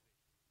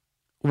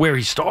where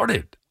he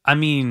started. I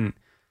mean,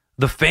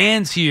 the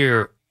fans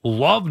here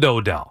loved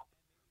Odell.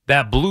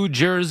 That blue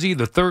jersey,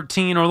 the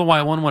 13 or the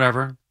white one,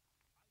 whatever.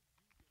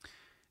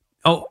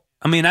 Oh,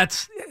 I mean,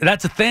 that's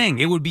a thing.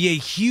 It would be a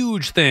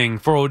huge thing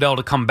for Odell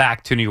to come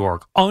back to New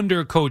York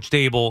under Coach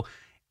Dable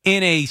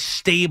in a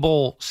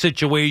stable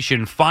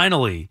situation,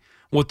 finally,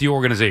 with the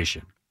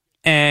organization.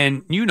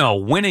 And,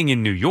 winning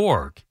in New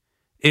York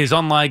is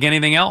unlike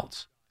anything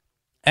else.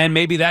 And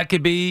maybe that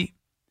could be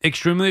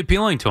extremely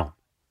appealing to him.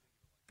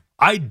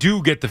 I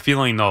do get the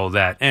feeling, though,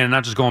 that, and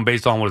not just going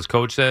based on what his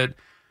coach said,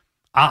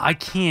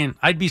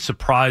 I'd be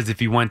surprised if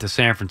he went to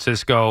San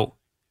Francisco.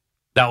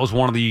 That was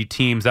one of the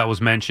teams that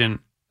was mentioned.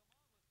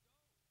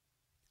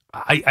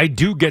 I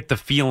do get the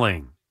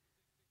feeling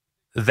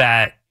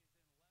that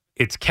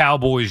it's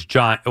Cowboys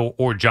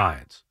or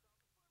Giants,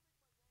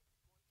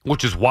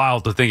 which is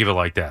wild to think of it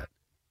like that.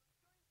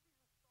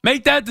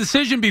 Make that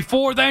decision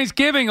before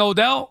Thanksgiving,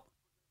 Odell.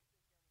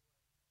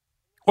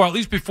 Or at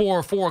least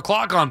before 4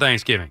 o'clock on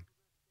Thanksgiving.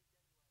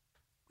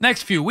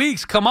 Next few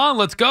weeks, come on,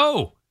 let's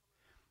go.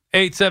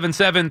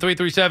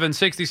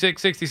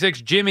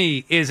 877-337-6666.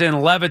 Jimmy is in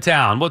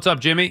Levittown. What's up,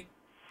 Jimmy?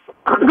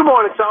 Good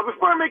morning, Sal.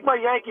 Before I make my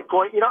Yankee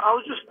point, I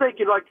was just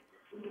thinking,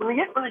 when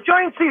the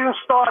Giants season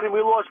started and we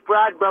lost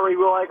Bradbury,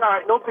 we were like, all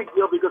right, no big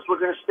deal because we're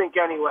going to stink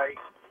anyway.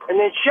 And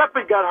then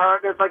Shepard got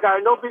hurt, and it's like, all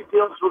right, no big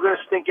deal because we're going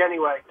to stink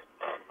anyway.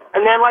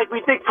 And then,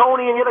 we think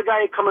Tony and the other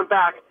guy are coming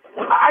back.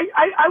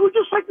 I would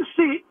just like to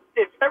see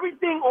if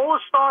everything, all the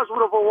stars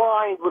would have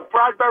aligned with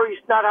Bradbury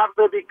not having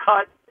to be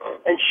cut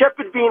and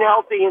Shepard being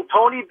healthy and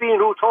Tony being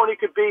who Tony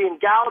could be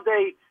and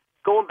Galladay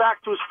going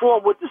back to his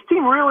form, what this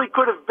team really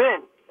could have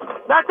been.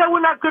 Not that we're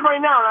not good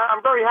right now, and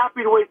I'm very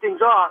happy the way things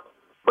are.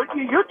 But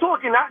you're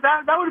talking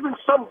that would have been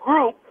some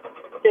group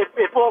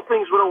if all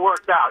things would have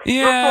worked out.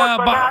 Yeah,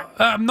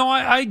 but no,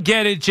 I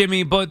get it,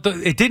 Jimmy. But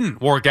it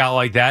didn't work out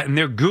like that, and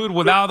they're good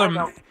without him.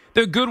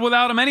 They're good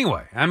without him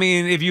anyway. I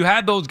mean, if you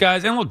had those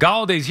guys, and look,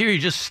 Galladay's here, he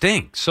just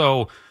stinks.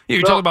 So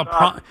you're talking about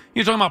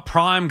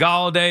prime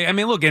Galladay. I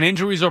mean, look, and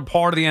injuries are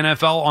part of the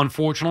NFL.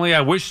 Unfortunately, I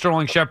wish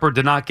Sterling Shepard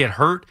did not get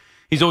hurt.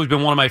 He's always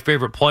been one of my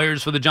favorite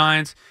players for the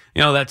Giants.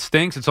 That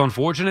stinks. It's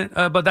unfortunate,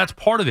 but that's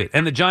part of it.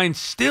 And the Giants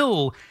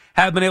still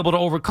have been able to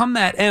overcome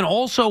that and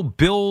also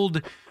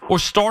build or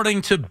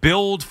starting to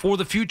build for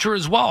the future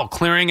as well,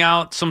 clearing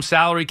out some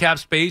salary cap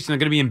space, and they're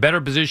going to be in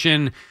better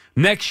position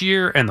next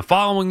year and the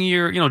following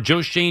year.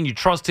 Joe Schoen, you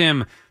trust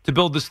him to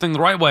build this thing the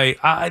right way.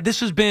 This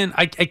has been,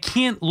 I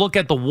can't look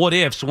at the what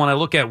ifs when I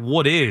look at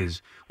what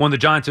is when the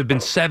Giants have been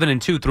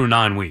 7-2 through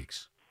 9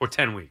 weeks or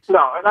 10 weeks.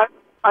 No, and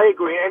I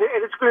agree. And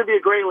it's going to be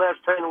a great last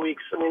 10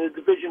 weeks. I mean, the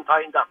division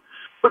tightened up.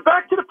 But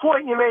back to the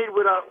point you made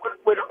with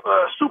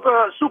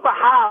Super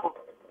Hal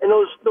and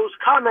those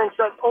comments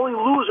that only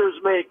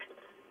losers make.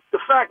 The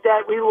fact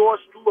that we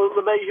lost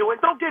LeMahieu, and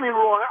don't get me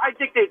wrong, I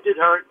think they did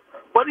hurt.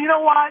 But you know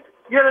what?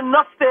 You had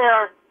enough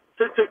there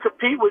to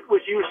compete with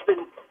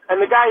Houston, and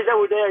the guys that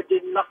were there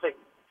did nothing.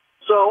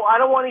 So I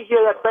don't want to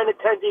hear that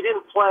Benintendi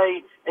didn't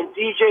play and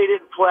DJ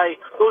didn't play.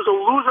 Those are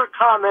loser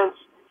comments,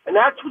 and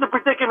that's the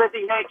predicament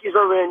the Yankees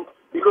are in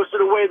because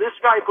of the way this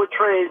guy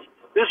portrays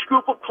this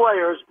group of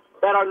players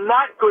that are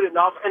not good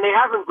enough, and they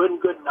haven't been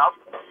good enough,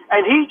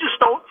 and he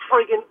just don't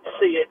friggin'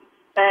 see it.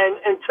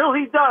 And until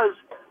he does,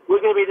 we're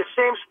going to be the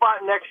same spot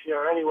next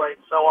year anyway.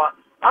 So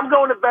I'm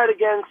going to bed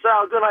again.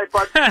 Sal, good night,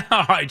 bud.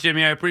 All right,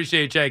 Jimmy, I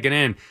appreciate you checking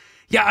in.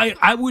 Yeah,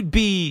 I would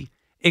be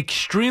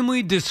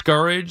extremely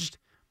discouraged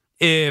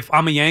if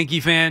I'm a Yankee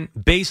fan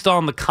based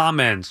on the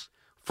comments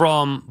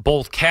from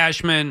both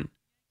Cashman,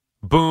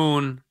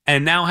 Boone,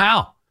 and now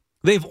Hal.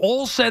 They've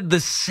all said the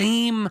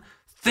same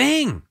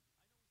thing.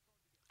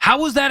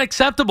 How is that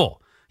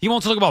acceptable? He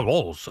wants to talk about,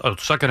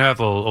 second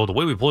half of the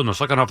way we played in the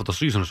second half of the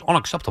season is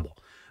unacceptable.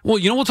 Well,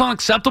 you know what's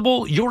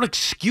unacceptable? Your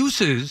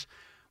excuses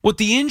with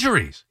the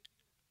injuries.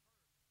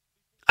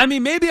 I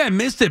mean, maybe I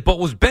missed it, but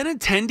was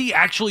Benintendi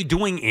actually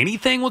doing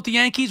anything with the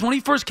Yankees? When he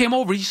first came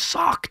over, he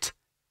sucked.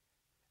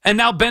 And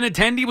now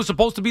Benintendi was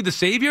supposed to be the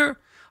savior?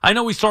 I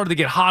know he started to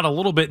get hot a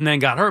little bit and then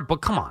got hurt,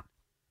 but come on.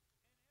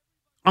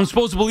 I'm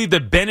supposed to believe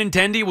that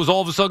Benintendi was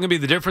all of a sudden going to be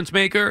the difference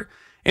maker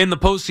in the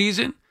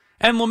postseason?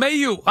 And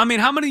LeMahieu, I mean,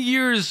 how many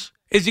years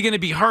is he going to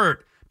be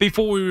hurt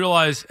before we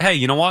realize, hey,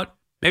 you know what?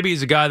 Maybe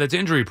he's a guy that's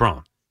injury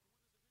prone.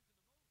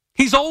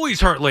 He's always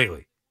hurt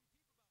lately.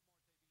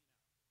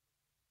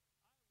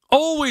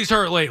 Always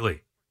hurt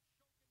lately.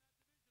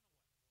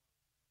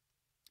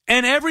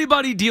 And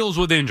everybody deals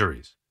with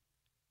injuries.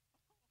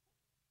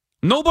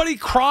 Nobody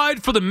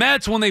cried for the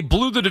Mets when they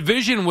blew the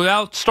division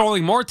without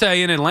Starling Marte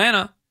in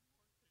Atlanta.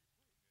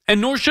 And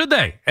nor should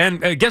they.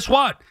 And guess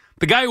what?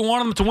 The guy who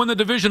wanted them to win the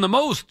division the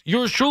most,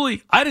 yours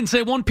truly, I didn't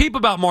say one peep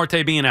about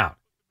Marte being out.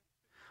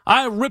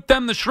 I ripped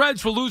them to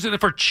shreds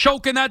for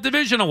choking that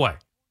division away.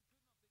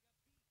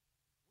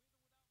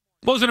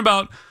 It wasn't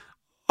about,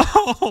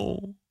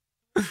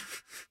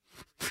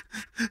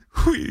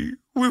 we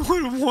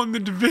would have won the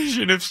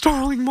division if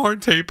Starling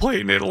Marte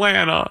played in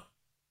Atlanta.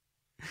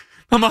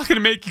 I'm not going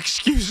to make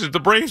excuses. The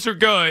Braves are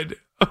good.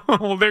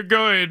 Oh, they're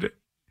good.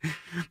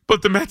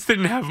 But the Mets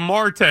didn't have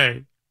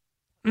Marte.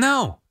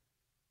 No.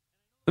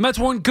 The Mets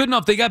weren't good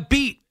enough. They got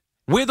beat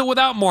with or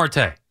without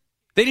Marte.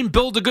 They didn't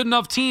build a good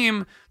enough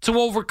team to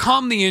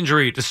overcome the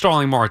injury to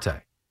Starling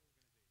Marte.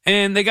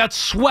 And they got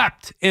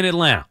swept in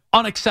Atlanta.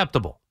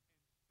 Unacceptable.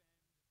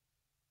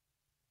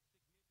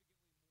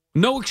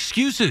 No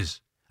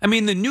excuses. I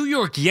mean, the New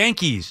York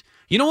Yankees,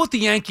 you know what the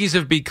Yankees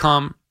have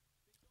become?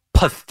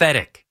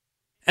 Pathetic.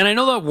 And I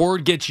know that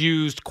word gets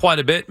used quite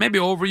a bit, maybe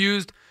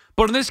overused,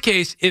 but in this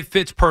case, it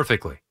fits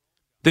perfectly.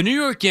 The New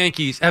York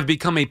Yankees have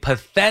become a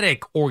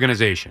pathetic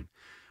organization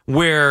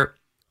where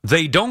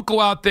they don't go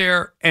out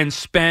there and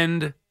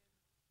spend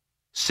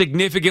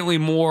significantly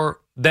more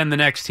than the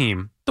next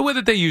team, the way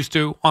that they used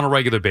to on a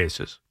regular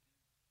basis.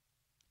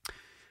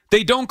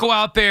 They don't go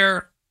out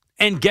there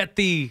and get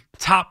the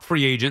top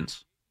free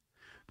agents.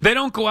 They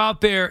don't go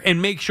out there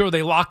and make sure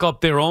they lock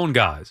up their own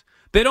guys.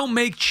 They don't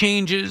make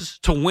changes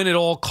to win at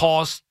all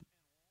costs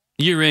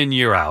year in,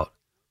 year out.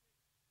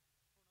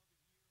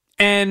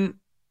 And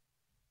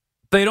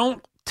they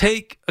don't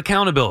take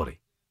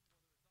accountability.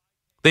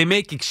 They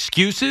make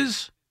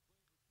excuses.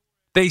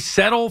 They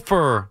settle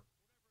for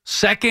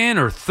second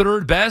or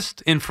third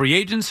best in free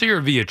agency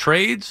or via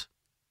trades.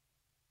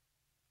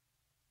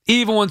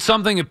 Even when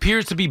something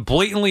appears to be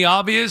blatantly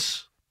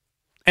obvious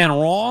and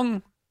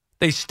wrong,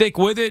 they stick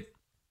with it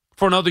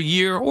for another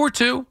year or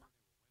two.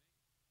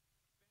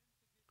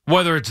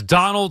 Whether it's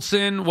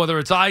Donaldson, whether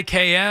it's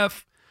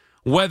IKF,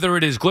 whether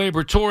it is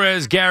Gleyber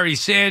Torres, Gary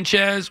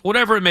Sanchez,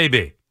 whatever it may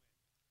be.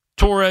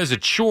 Torres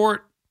at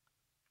short.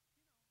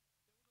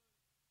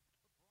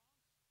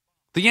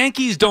 The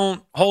Yankees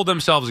don't hold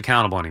themselves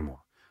accountable anymore.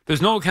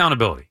 There's no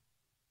accountability.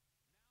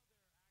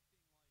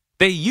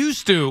 They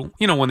used to,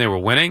 when they were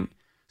winning,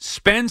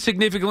 spend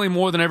significantly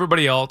more than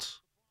everybody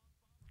else,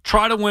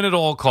 try to win at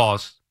all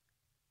costs,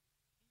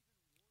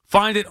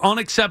 find it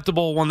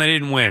unacceptable when they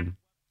didn't win,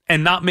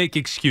 and not make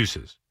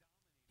excuses.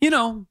 They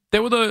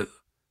were the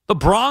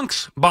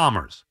Bronx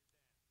Bombers.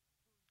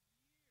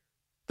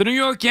 The New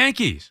York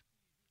Yankees.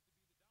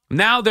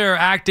 Now they're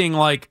acting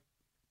like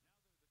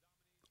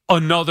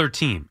another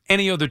team,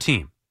 any other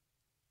team.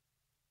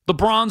 The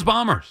Bronze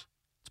Bombers.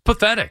 It's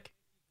pathetic.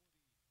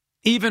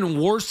 Even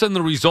worse than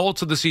the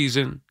results of the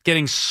season,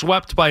 getting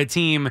swept by a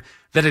team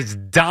that has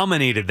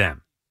dominated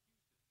them.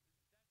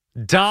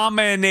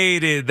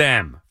 Dominated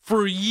them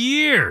for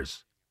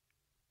years.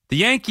 The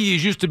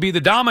Yankees used to be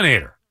the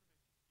dominator.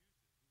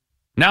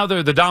 Now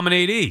they're the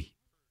dominatee.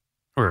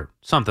 Or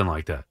something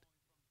like that.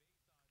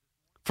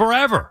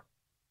 Forever.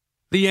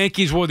 The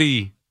Yankees were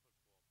the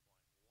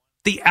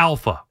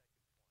alpha.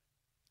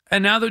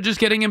 And now they're just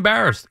getting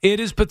embarrassed.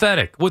 It is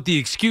pathetic with the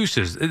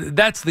excuses.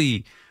 That's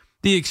the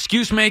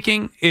excuse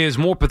making is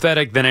more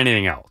pathetic than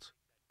anything else.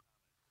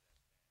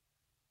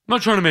 I'm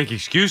not trying to make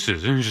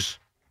excuses.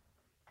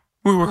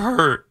 We were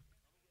hurt.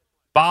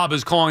 Bob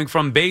is calling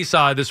from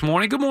Bayside this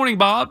morning. Good morning,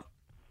 Bob.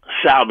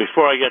 Sal,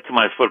 before I get to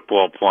my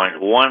football point,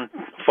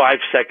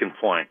 5-second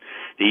point.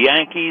 The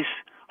Yankees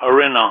are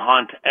in the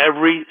hunt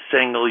every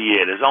single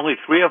year. There's only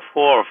 3 or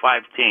 4 or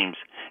 5 teams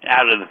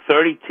out of the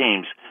 30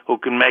 teams who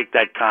can make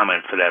that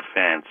comment for their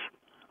fans.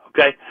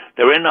 Okay?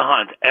 They're in the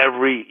hunt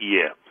every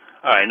year.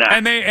 All right, now,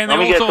 let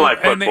me get to my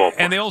football point.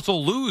 And they also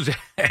lose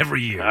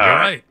every year. All You're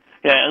right.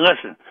 Yeah, and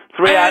listen.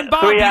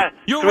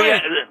 You're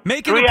right.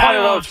 Making three out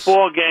of those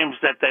 4 games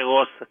that they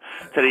lost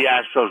to the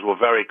Astros were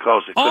very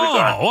close.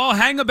 Well,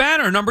 hang a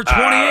banner. Number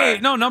 28.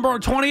 Right. No, number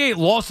 28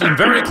 lost in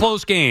very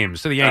close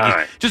games to the Yankees.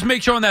 Right. Just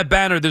make sure on that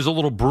banner there's a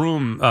little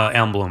broom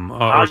emblem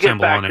I'll or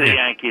symbol on it. I'll get back to the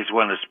Yankees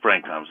when the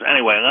spring comes.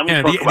 Anyway, let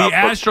me talk about the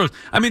Astros.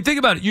 I mean, think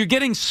about it. You're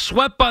getting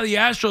swept by the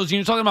Astros, and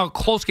you're talking about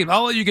close games.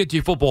 I'll let you get to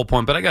your football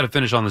point, but I got to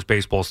finish on this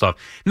baseball stuff.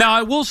 Now,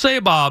 I will say,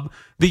 Bob,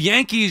 the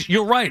Yankees,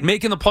 you're right,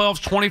 making the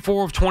playoffs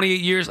 24 of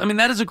 28 years. I mean,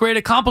 that is a great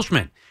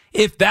accomplishment.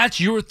 If that's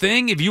your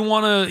thing, if you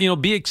want to,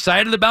 be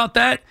excited about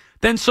that,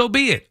 then so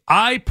be it.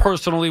 I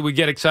personally would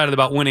get excited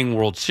about winning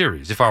World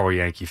Series if I were a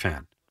Yankee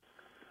fan.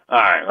 All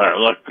right.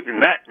 Look,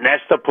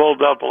 Nesta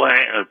pulled up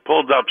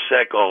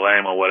sick or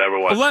lame or whatever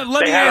it was.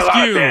 Let me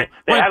ask you. They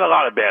had a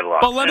lot of bad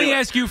luck. But let me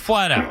ask you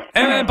flat out.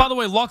 And by the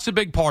way, luck's a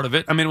big part of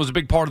it. I mean, it was a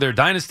big part of their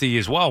dynasty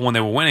as well when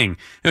they were winning.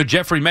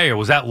 Jeffrey Mayer,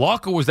 was that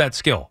luck or was that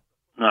skill?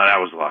 No, that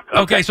was luck.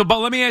 Okay, but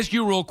let me ask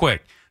you real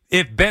quick.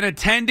 If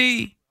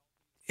Benintendi,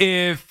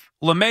 if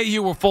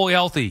LeMahieu were fully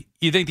healthy,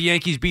 you think the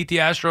Yankees beat the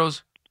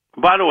Astros?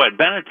 By the way,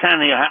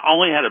 Benintendi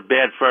only had a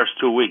bad first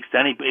 2 weeks.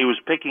 Then he was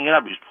picking it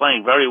up. He was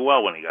playing very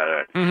well when he got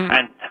hurt.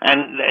 Mm-hmm.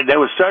 And they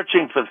were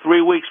searching for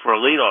 3 weeks for a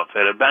leadoff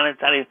hitter.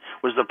 Benintendi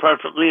was the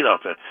perfect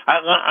leadoff hitter.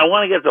 I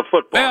want to get the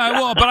football. Yeah,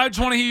 well, but I just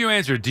want to hear you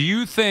answer. Do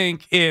you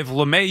think if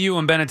LeMahieu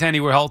and Benintendi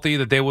were healthy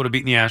that they would have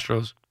beaten the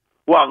Astros?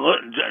 Well,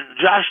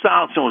 Josh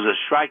Donaldson was a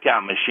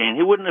strikeout machine.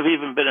 He wouldn't have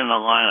even been in the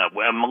lineup.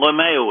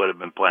 LeMahieu would have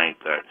been playing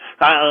third.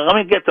 Let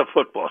me get the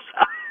football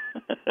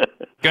side.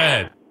 Go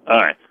ahead. All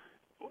right.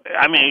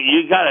 I mean,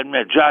 you got to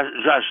admit,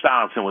 Josh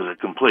Donaldson was a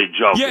complete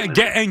joke. Yeah,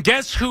 and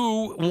guess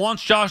who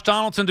wants Josh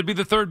Donaldson to be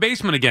the third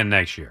baseman again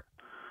next year?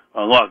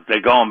 Well, look,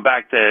 they're going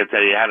back to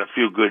that he had a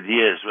few good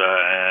years,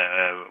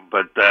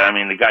 but I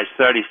mean, the guy's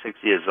 36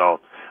 years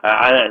old.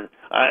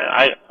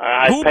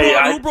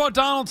 Who brought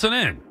Donaldson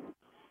in?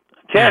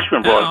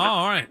 Cashman brought him. Oh,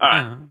 all right. All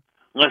right.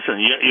 Listen,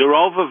 you're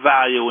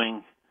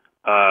overvaluing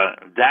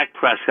Dak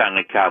Prescott and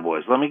the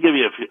Cowboys. Let me give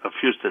you a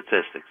few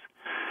statistics.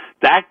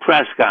 Dak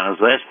Prescott, in his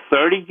last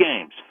 30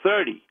 games,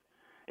 30,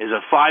 is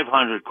a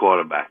 500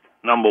 quarterback,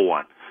 number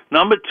one.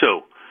 Number two,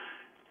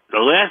 the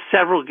last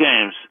several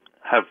games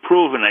have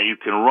proven that you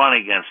can run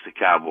against the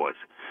Cowboys.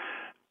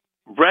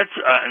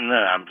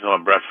 I'm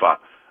talking Brett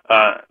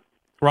Favre.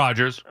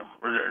 Rodgers.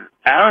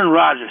 Aaron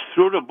Rodgers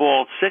threw the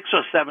ball 6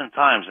 or 7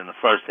 times in the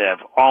first half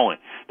only.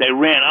 They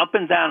ran up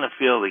and down the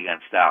field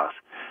against Dallas.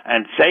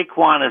 And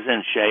Saquon is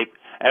in shape.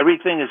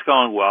 Everything is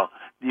going well.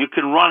 You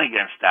can run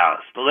against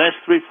Dallas. The last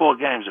 3-4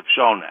 games have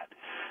shown that.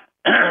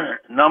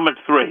 Number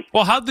 3.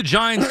 Well, how'd the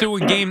Giants do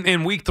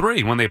in week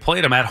 3 when they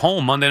played them at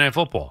home Monday Night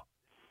Football?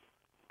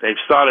 They've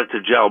started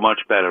to gel much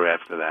better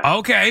after that.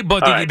 Okay,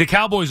 but the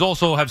Cowboys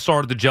also have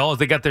started to gel as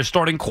they got their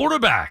starting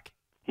quarterback.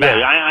 Yeah,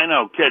 I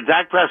know.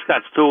 Dak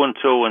Prescott's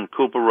 2-2, and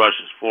Cooper Rush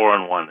is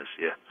 4-1 this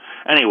year.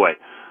 Anyway,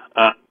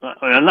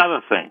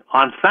 another thing.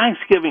 On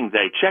Thanksgiving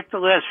Day, check the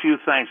last few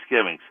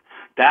Thanksgivings.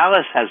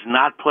 Dallas has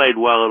not played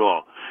well at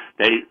all.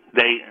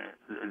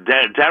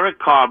 Derek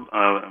Carr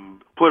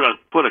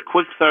put a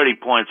quick 30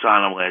 points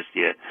on them last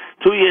year.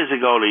 2 years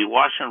ago, the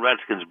Washington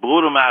Redskins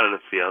blew them out of the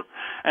field,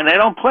 and they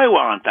don't play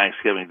well on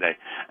Thanksgiving Day.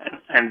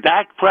 And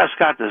Dak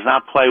Prescott does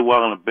not play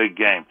well in a big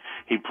game.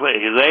 He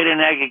laid an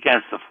egg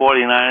against the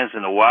 49ers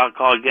in the wild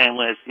card game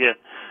last year,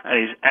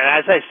 and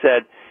as I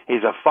said,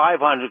 he's a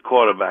 500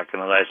 quarterback in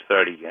the last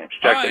 30 games.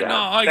 Check it out.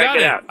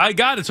 No, I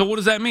got it. So what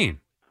does that mean?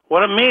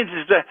 What it means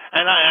is that,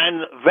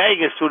 and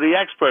Vegas, who the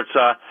experts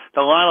are,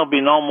 the line will be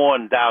no more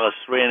than Dallas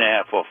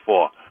 3.5 or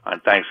 4 on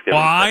Thanksgiving.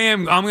 Well,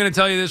 I'm going to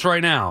tell you this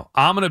right now.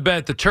 I'm going to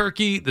bet the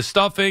turkey, the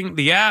stuffing,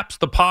 the apps,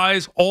 the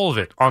pies, all of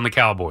it on the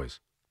Cowboys.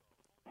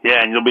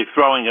 Yeah, and you'll be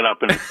throwing it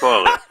up in the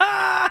toilet.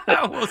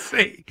 We'll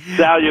see.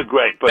 Sal, you're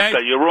great,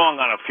 but you're wrong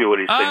on a few of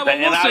these things. Well,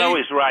 You're not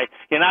always right.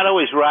 You're not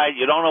always right.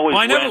 You don't always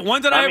win.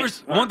 When did I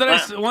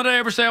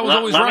ever say I was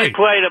always right? Let me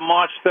play the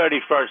March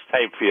 31st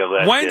tape for you.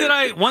 When did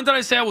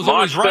I say I was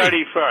always right? March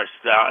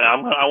 31st.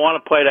 I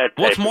want to play that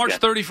tape. What's March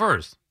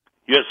 31st?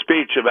 Your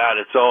speech about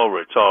it's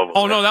over. It's over.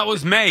 Oh, no, that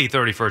was May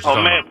 31st.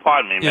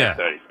 Pardon me, May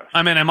 31st.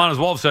 I mean, I might as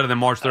well have said it than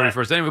March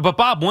 31st anyway. But,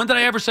 Bob, when did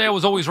I ever say I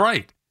was always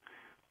right?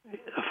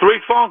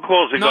 3 phone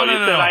calls ago, you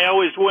said I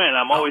always win.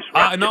 I'm always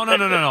right. No.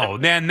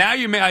 Now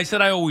I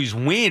said I always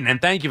win,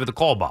 and thank you for the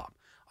call, Bob.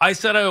 I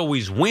said I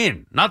always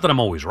win, not that I'm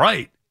always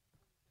right.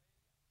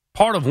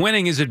 Part of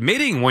winning is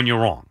admitting when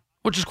you're wrong,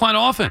 which is quite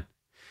often.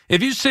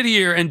 If you sit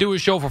here and do a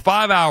show for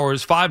 5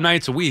 hours, 5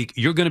 nights a week,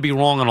 you're going to be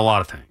wrong on a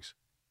lot of things.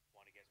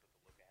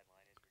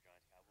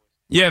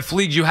 Yeah,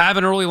 Fleeg, you have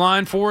an early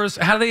line for us?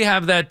 How do they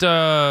have that?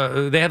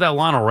 They have that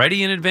line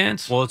already in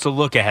advance? Well, it's a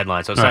look-ahead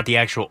line, so it's not the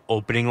actual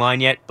opening line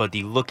yet, but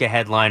the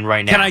look-ahead line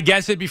right now. Can I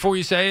guess it before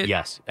you say it?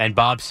 Yes, and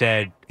Bob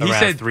said around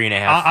 3.5.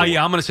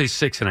 Yeah, I'm going to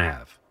say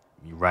 6.5.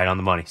 You're right on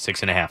the money,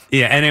 6.5.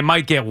 Yeah, and it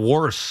might get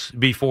worse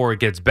before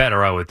it gets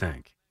better, I would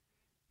think.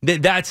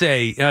 That's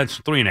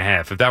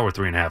 3.5. If that were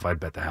 3.5, I'd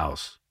bet the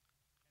house.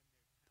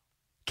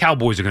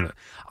 Cowboys are going to...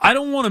 I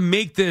don't want to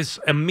make this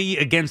a me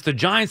against the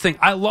Giants thing.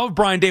 I love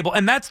Brian Daboll,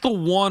 and that's the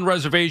one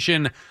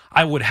reservation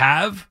I would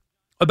have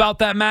about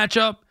that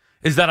matchup,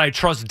 is that I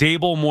trust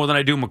Daboll more than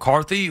I do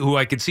McCarthy, who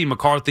I could see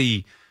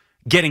McCarthy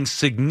getting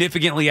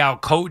significantly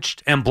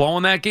outcoached and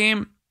blowing that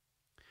game.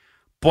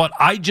 But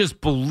I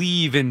just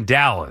believe in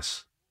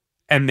Dallas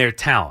and their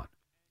talent.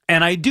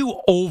 And I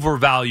do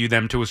overvalue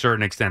them to a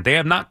certain extent. They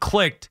have not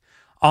clicked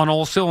on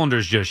all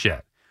cylinders just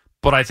yet.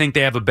 But I think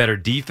they have a better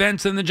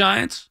defense than the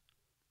Giants.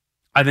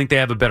 I think they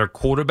have a better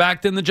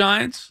quarterback than the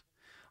Giants.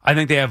 I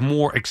think they have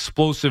more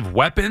explosive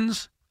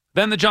weapons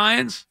than the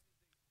Giants.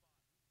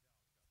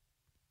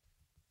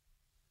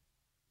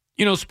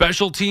 You know,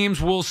 special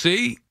teams, we'll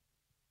see.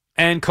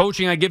 And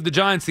coaching, I give the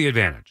Giants the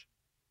advantage.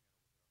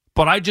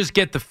 But I just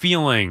get the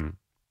feeling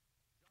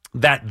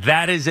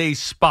that is a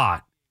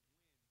spot.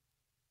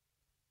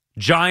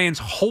 Giants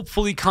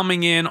hopefully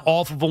coming in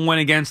off of a win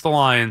against the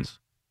Lions.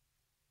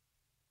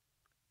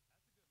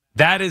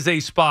 That is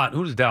a spot.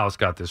 Who does Dallas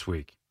got this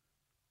week?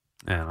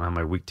 I don't have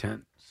my Week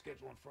 10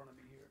 schedule in front of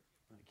me here.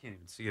 I can't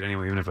even see it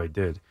anyway, even if I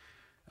did.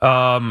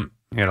 I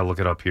got to look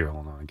it up here.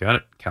 Hold on. I got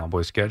it.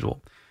 Cowboys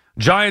schedule.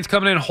 Giants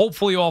coming in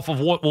hopefully off of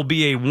what will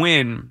be a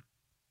win.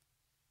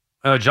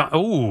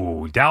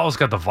 Dallas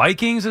got the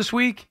Vikings this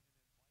week.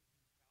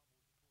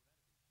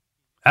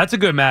 That's a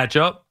good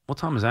matchup. What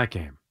time is that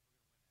game?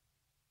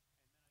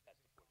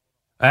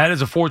 That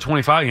is a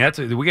 4:25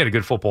 game. We got a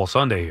good football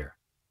Sunday here.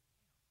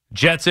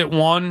 Jets at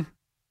 1.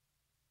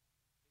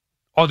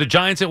 Oh, the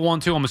Giants at 1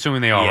 too? I'm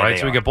assuming they are, right?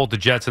 So we got both the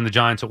Jets and the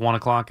Giants at 1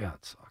 o'clock. Yeah,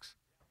 that sucks.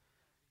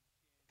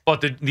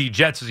 But the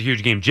Jets is a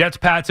huge game. Jets,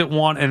 Pats at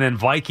 1, and then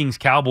Vikings,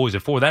 Cowboys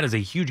at 4. That is a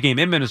huge game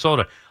in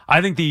Minnesota.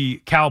 I think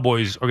the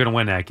Cowboys are going to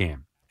win that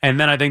game. And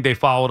then I think they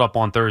followed up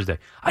on Thursday.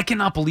 I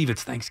cannot believe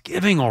it's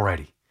Thanksgiving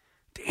already.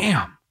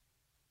 Damn.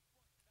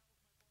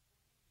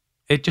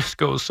 It just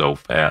goes so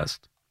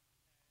fast.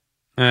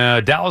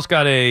 Dallas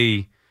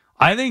I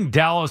think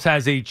Dallas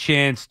has a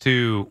chance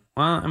to,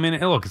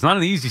 look, it's not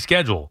an easy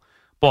schedule,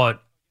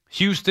 but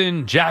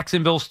Houston,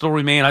 Jacksonville still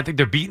remain. I think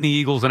they're beating the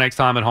Eagles the next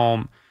time at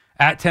home.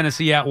 At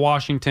Tennessee, at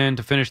Washington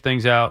to finish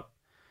things out.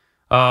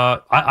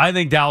 I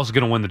think Dallas is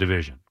going to win the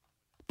division.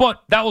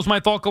 But that was my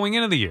thought going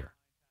into the year.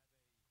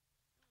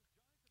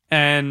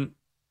 And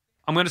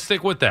I'm going to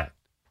stick with that.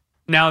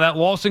 Now, that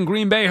loss in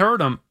Green Bay hurt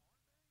them.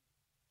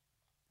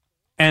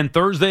 And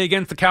Thursday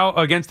against the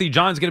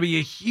Giants is going to be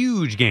a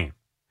huge game.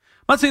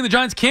 I'm not saying the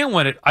Giants can't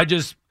win it.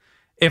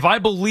 If I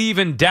believe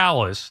in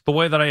Dallas the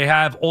way that I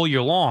have all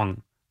year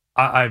long,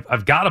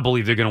 I've got to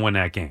believe they're going to win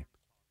that game.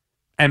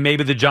 And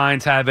maybe the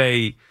Giants have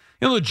the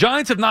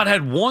Giants have not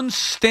had one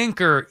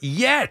stinker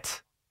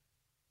yet.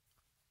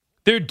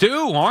 They're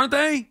due, aren't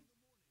they?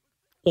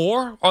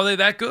 Or are they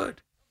that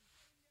good?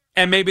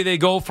 And maybe they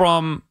go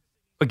from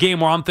a game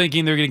where I'm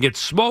thinking they're going to get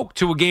smoked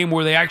to a game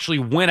where they actually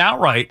win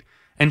outright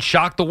and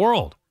shock the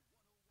world.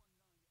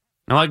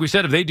 And like we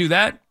said, if they do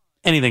that,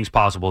 anything's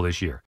possible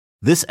this year.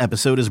 This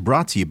episode is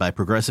brought to you by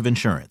Progressive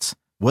Insurance.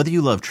 Whether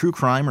you love true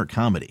crime or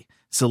comedy,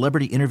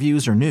 celebrity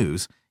interviews or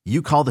news,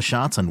 you call the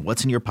shots on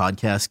what's in your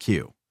podcast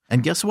queue.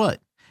 And guess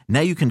what?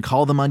 Now you can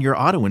call them on your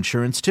auto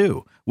insurance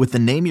too with the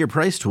Name Your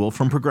Price tool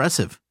from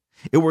Progressive.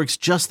 It works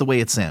just the way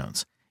it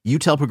sounds. You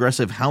tell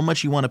Progressive how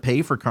much you want to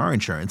pay for car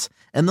insurance,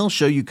 and they'll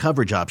show you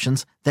coverage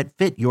options that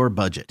fit your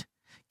budget.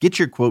 Get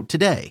your quote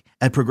today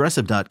at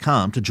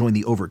Progressive.com to join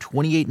the over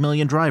 28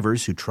 million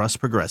drivers who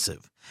trust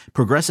Progressive.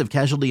 Progressive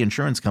Casualty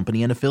Insurance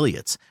Company and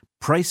Affiliates.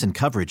 Price and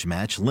coverage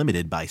match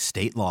limited by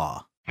state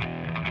law.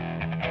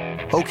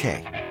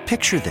 Okay,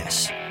 picture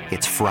this.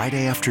 It's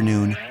Friday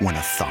afternoon when a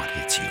thought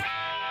hits you.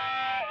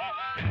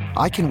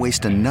 I can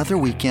waste another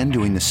weekend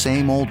doing the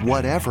same old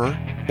whatever,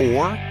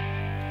 or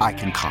I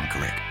can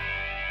conquer it.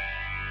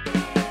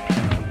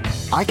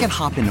 I can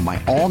hop into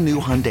my all-new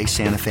Hyundai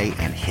Santa Fe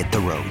and hit the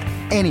road.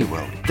 Any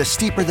road. The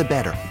steeper, the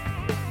better.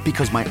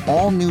 Because my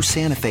all-new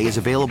Santa Fe is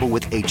available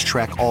with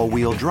H-Track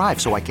all-wheel drive,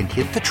 so I can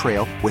hit the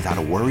trail without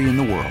a worry in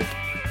the world.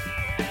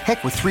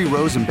 Heck, with 3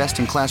 rows and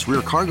best-in-class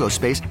rear cargo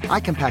space, I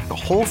can pack the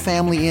whole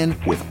family in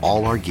with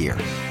all our gear.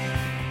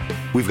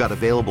 We've got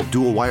available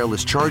dual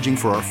wireless charging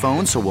for our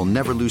phones, so we'll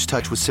never lose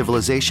touch with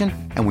civilization,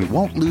 and we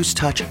won't lose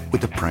touch with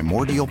the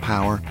primordial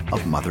power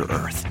of Mother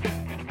Earth.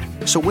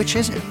 So which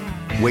is it?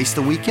 Waste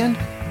the weekend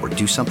or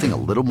do something a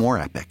little more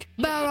epic?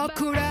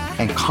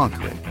 And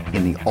conquer it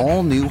in the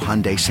all-new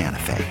Hyundai Santa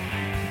Fe.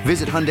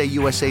 Visit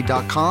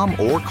HyundaiUSA.com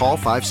or call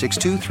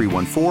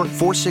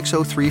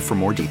 562-314-4603 for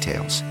more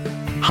details.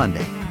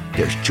 Hyundai,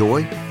 there's joy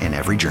in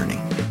every journey.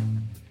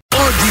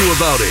 Argue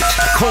about it.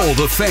 Call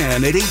the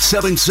Fan at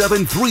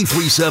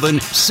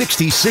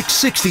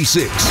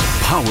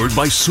 877-337-6666. Powered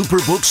by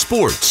Superbook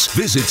Sports.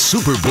 Visit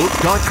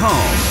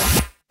superbook.com.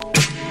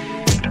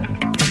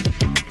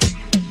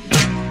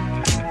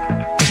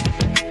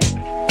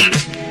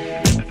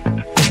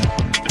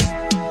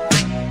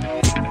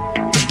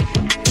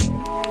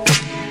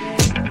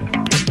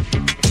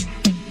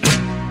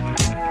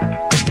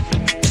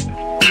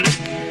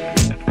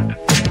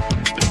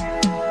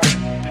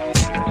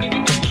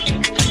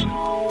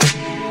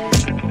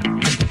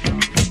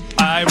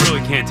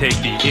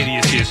 Take the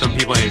idiocy of some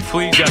people.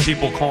 Please got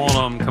people calling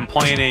them,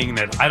 complaining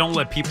that I don't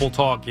let people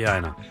talk. Yeah, I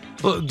know.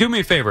 Look, do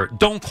me a favor.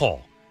 Don't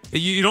call.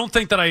 You don't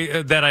think that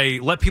I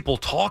let people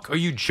talk? Are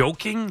you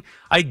joking?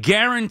 I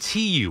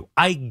guarantee you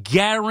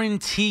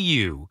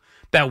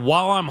that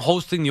while I'm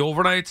hosting the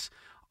overnights,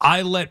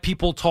 I let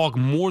people talk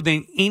more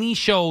than any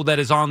show that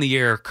is on the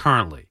air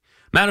currently.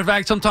 Matter of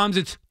fact, sometimes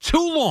it's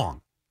too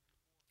long.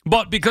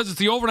 But because it's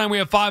the overnight, we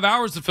have 5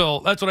 hours to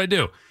fill. That's what I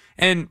do.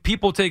 And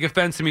people take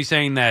offense to me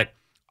saying that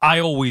I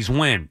always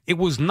win. It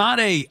was not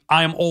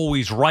I'm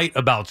always right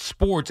about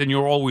sports and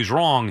you're always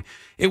wrong.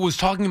 It was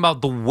talking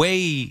about the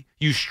way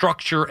you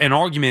structure an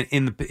argument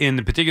in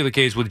the particular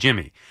case with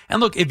Jimmy.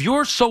 And look, if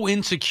you're so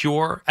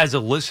insecure as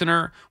a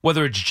listener,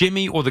 whether it's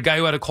Jimmy or the guy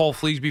who had to call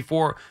Fleas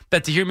before,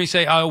 that to hear me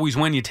say I always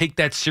win, you take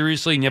that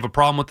seriously and you have a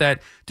problem with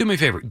that, do me a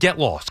favor, get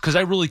lost, because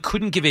I really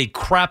couldn't give a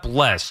crap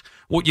less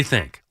what you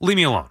think. Leave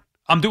me alone.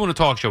 I'm doing a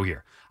talk show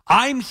here.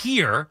 I'm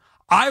here.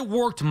 I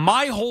worked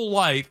my whole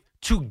life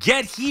to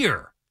get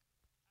here.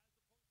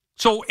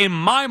 So in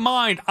my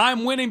mind,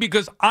 I'm winning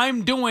because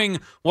I'm doing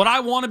what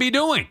I want to be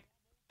doing.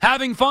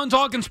 having fun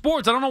talking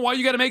sports. I don't know why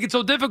you got to make it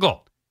so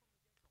difficult.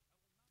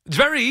 It's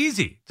very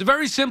easy. It's a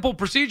very simple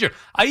procedure.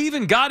 I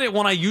even got it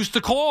when I used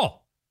to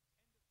call.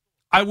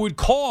 I would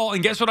call,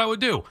 and guess what I would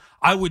do?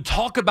 I would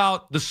talk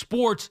about the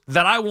sports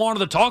that I wanted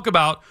to talk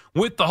about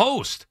with the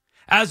host,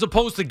 as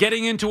opposed to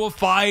getting into a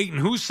fight and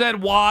who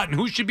said what and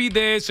who should be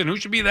this and who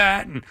should be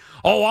that. And,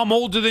 oh, I'm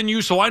older than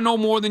you, so I know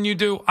more than you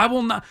do. I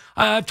will not.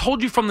 I've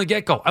told you from the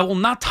get-go, I will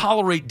not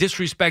tolerate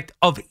disrespect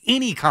of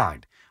any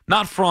kind,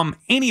 not from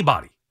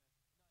anybody.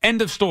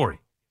 End of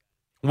story.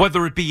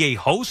 Whether it be a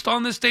host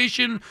on this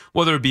station,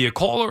 whether it be a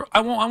caller,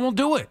 I won't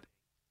do it.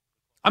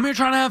 I'm here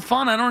trying to have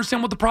fun. I don't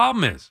understand what the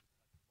problem is.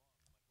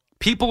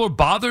 People are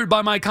bothered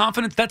by my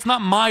confidence. That's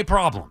not my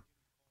problem.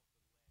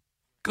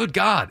 Good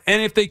God. And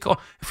if they call,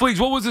 Fleeks,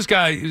 what was this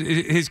guy,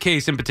 his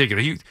case in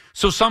particular?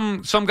 So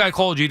some guy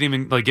called you,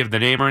 didn't even give the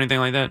name or anything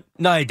like that?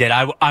 No, he did.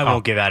 I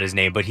won't give out his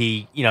name, but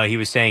he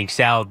was saying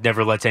Sal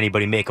never lets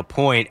anybody make a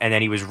point, and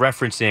then he was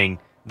referencing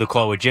the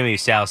call with Jimmy.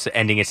 Sal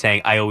ending it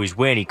saying, I always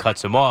win. He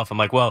cuts him off. I'm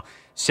like, well,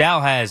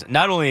 Sal has,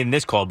 not only in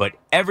this call, but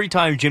every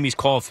time Jimmy's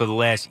called for the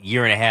last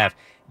year and a half,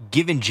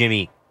 given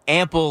Jimmy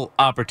ample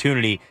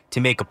opportunity to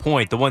make a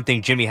point. The one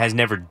thing Jimmy has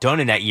never done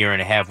in that year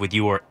and a half with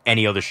you or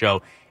any other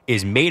show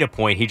is made a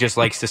point. He just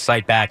likes to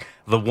cite back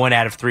the 1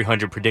 out of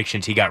 300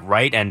 predictions he got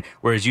right. And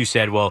whereas you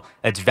said, well,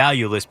 that's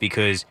valueless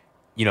because,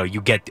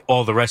 you get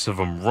all the rest of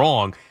them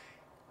wrong.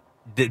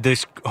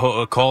 This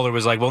caller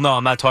was like, well, no,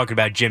 I'm not talking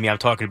about Jimmy. I'm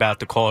talking about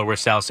the caller where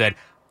Sal said,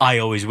 I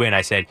always win.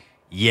 I said,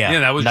 yeah,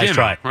 that was nice Jimmy.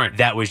 Try. Right.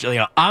 That was,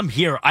 I'm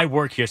here. I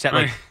work here. Like,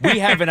 right. We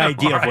have an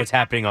idea of what's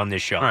happening on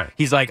this show. Right.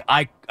 He's like,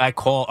 I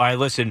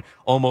listen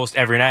almost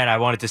every night. I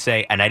wanted to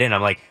say, and I didn't.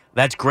 I'm like,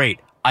 that's great.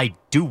 I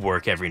do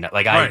work every night.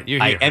 Like, I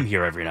am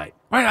here every night.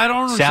 Right, I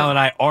don't understand. Sal and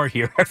I are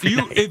here every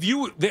night.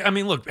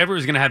 Look,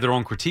 everybody's going to have their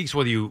own critiques,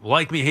 whether you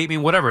like me, hate me,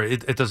 whatever.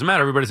 It doesn't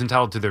matter. Everybody's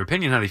entitled to their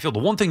opinion, how they feel. The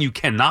one thing you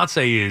cannot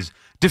say is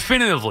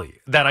definitively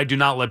that I do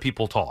not let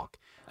people talk.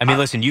 I mean,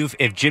 listen,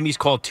 if Jimmy's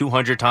called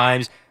 200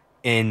 times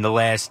in the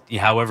last,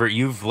 however,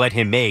 you've let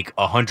him make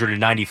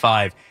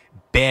 195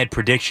 bad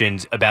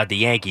predictions about the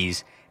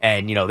Yankees.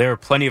 And, there are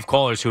plenty of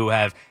callers who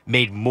have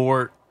made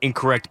more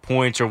incorrect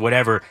points or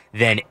whatever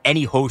than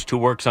any host who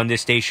works on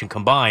this station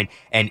combined.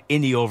 And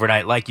in the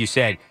overnight, like you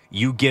said,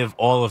 you give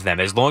all of them,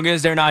 as long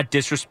as they're not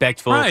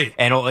disrespectful. Right.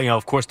 And,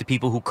 of course, the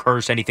people who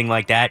curse, anything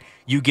like that,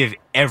 you give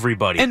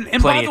everybody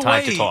plenty of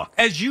time to talk.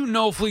 As you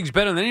know, Fleek's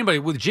better than anybody.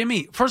 With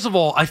Jimmy, first of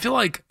all, I feel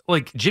like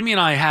Jimmy and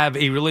I have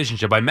a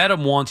relationship. I met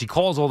him once. He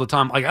calls all the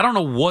time. Like, I don't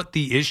know what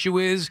the issue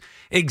is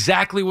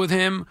exactly with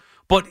him,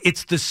 but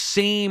it's the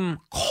same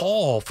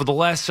call for the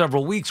last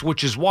several weeks,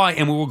 which is why,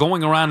 and we were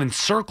going around in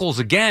circles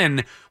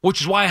again,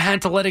 which is why I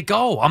had to let it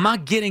go. I'm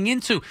not getting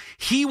into,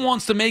 he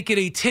wants to make it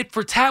a tit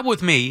for tat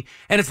with me,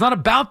 and it's not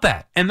about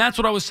that. And that's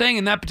what I was saying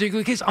in that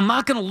particular case. I'm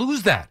not going to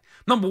lose that.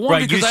 Number one,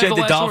 right, because you said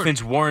the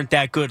Dolphins weren't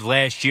that good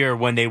last year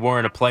when they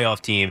weren't a playoff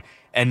team,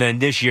 and then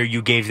this year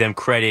you gave them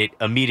credit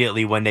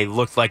immediately when they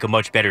looked like a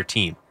much better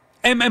team.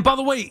 And by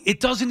the way, it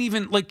doesn't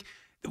even,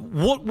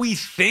 what we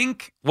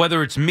think,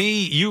 whether it's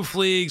me, you,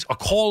 Fleegs, a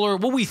caller,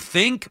 what we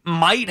think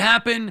might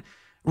happen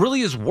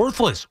really is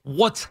worthless.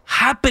 What's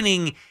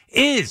happening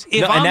is,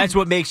 and that's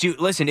what makes you,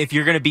 listen, if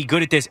you're going to be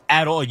good at this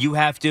at all, you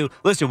have to,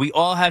 listen, we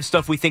all have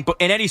stuff we think, but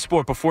in any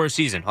sport before a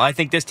season, I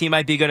think this team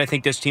might be good, I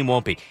think this team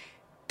won't be.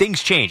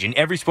 Things change. In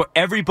every sport,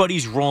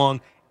 everybody's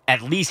wrong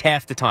at least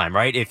half the time,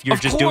 right? If you're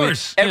just doing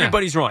it,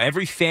 everybody's wrong.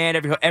 Every fan,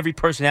 every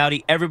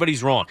personality,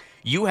 everybody's wrong.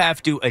 You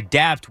have to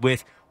adapt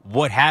with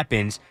what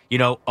happens. A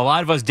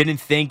lot of us didn't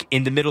think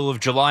in the middle of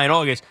July and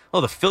August,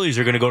 the Phillies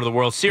are going to go to the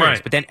World Series.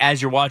 Right. But then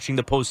as you're watching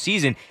the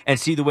postseason and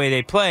see the way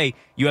they play,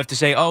 you have to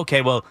say,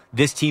 okay, well,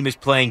 this team is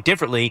playing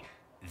differently.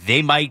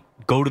 They might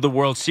go to the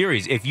World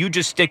Series. If you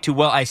just stick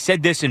to, I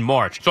said this in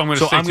March, so I'm going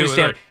to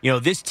say,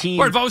 this team.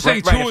 Or if I was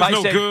saying Tua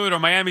is no good or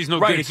Miami's no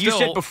good, if you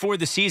said before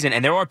the season,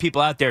 and there are people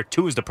out there,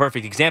 Tua is the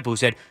perfect example, who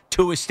said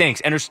Tua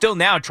stinks, and are still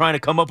now trying to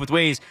come up with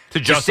ways to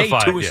justify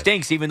say Tua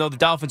stinks, even though the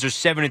Dolphins are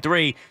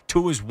 7-3.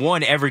 Tua's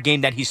won every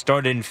game that he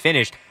started and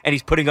finished, and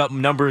he's putting up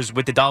numbers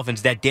with the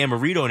Dolphins that Dan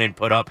Marino didn't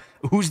put up.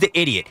 Who's the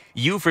idiot?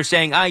 You for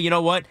saying, you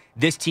know what,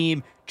 this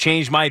team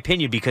changed my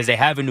opinion because they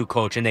have a new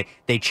coach and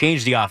they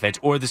changed the offense,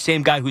 or the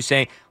same guy who's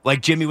saying,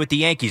 like Jimmy with the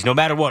Yankees, no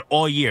matter what,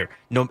 all year,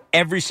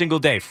 every single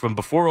day, from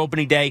before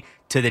opening day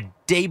to the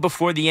day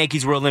before the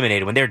Yankees were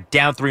eliminated, when they're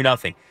down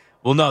 3-0.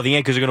 Well, no, the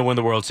Yankees are going to win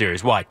the World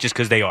Series. Why? Just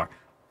because they are.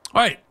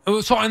 All right.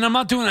 So, and I'm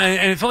not doing,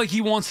 and I feel like he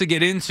wants to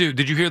get into,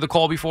 did you hear the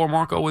call before,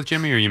 Marco, with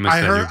Jimmy, or you missed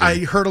that? I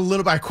heard a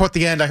little bit. I caught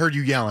the end. I heard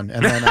you yelling,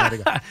 and then I had to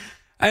go.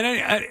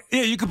 And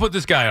you can put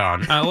this guy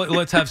on.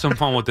 Let's have some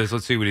fun with this.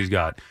 Let's see what he's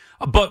got.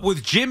 But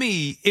with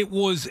Jimmy,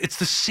 it's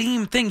the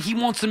same thing. He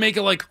wants to make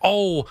it like,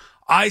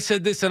 I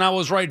said this and I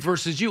was right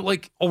versus you.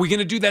 Like, are we going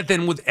to do that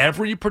then with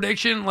every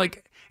prediction?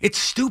 Like, it's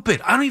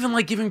stupid. I don't even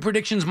like giving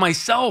predictions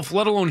myself,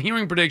 let alone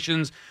hearing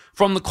predictions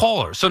from the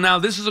caller. So now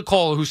this is a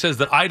caller who says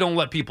that I don't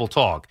let people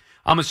talk.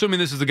 I'm assuming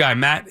this is the guy,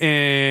 Matt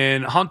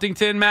in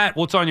Huntington. Matt,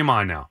 what's on your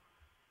mind now?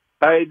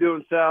 How you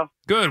doing, Sal?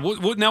 Good.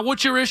 Now,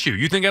 what's your issue?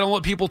 You think I don't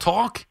let people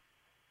talk?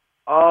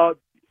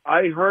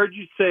 I heard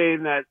you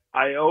saying that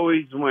I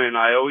always win.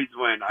 I always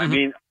win. I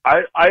mean,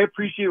 I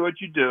appreciate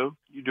what you do.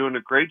 You're doing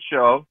a great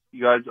show.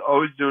 You guys are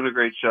always doing a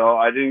great show.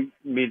 I didn't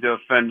mean to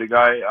offend the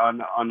guy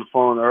on the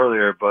phone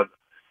earlier, but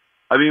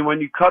I mean,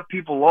 when you cut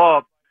people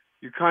off,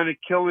 you're kind of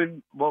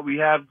killing what we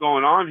have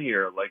going on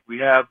here. Like we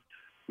have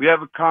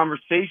a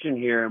conversation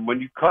here, and when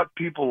you cut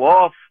people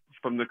off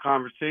from the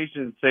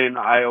conversation saying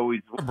I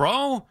always win.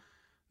 Bro,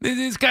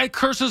 this guy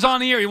curses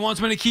on the air. He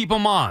wants me to keep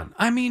him on.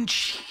 I mean,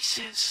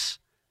 Jesus.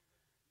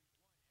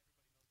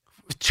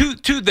 Two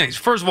things.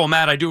 First of all,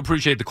 Matt, I do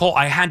appreciate the call.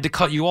 I had to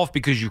cut you off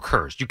because you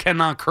cursed. You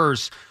cannot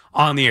curse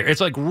on the air.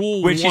 It's like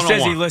rule 101. Which he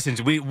says he listens.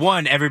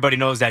 Everybody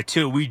knows that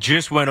too. We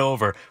just went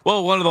over.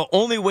 Well, one of the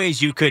only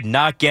ways you could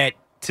not get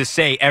to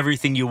say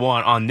everything you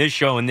want on this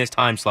show in this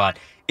time slot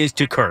is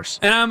to curse.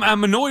 And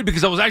I'm annoyed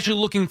because I was actually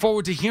looking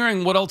forward to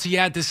hearing what else he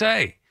had to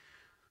say.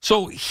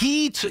 So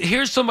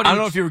here's somebody. I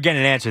don't know if you were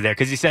getting an answer there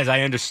because he says,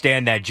 I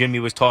understand that Jimmy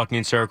was talking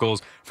in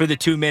circles for the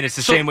 2 minutes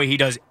the same way he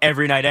does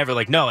every night ever.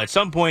 Like, no, at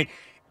some point,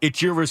 it's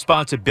your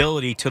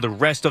responsibility to the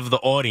rest of the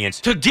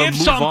audience to give move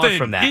something on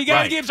from that. You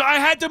gotta give. I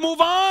had to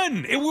move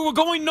on. We were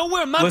going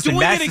nowhere. I'm not doing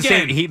Matt's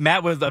it again.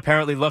 Matt would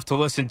apparently love to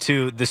listen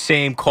to the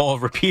same call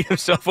repeat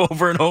himself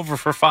over and over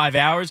for 5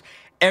 hours.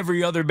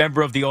 Every other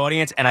member of the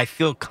audience, and I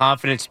feel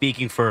confident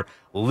speaking for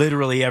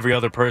literally every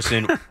other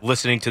person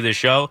listening to this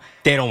show,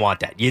 they don't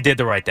want that. You did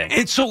the right thing.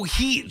 And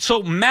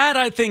so Matt,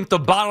 I think the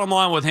bottom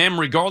line with him,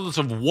 regardless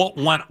of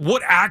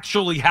what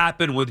actually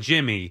happened with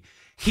Jimmy,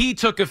 he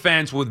took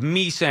offense with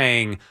me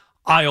saying,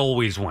 I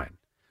always win,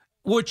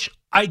 which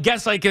I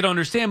guess I could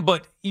understand.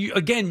 But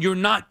you're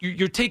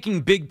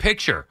taking big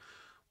picture.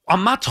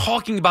 I'm not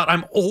talking about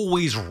I'm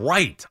always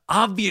right.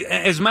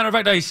 As a matter of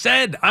fact, I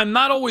said I'm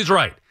not always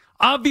right.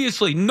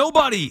 Obviously,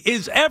 nobody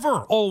is ever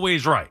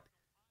always right.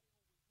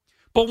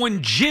 But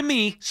when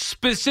Jimmy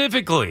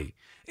specifically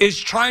is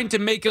trying to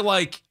make it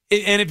like,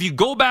 and if you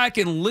go back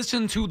and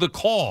listen to the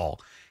call,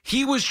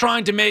 he was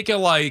trying to make it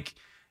like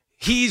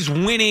he's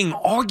winning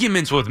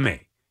arguments with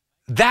me.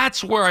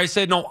 That's where I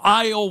said, no,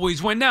 I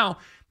always win. Now,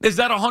 is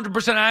that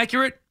 100%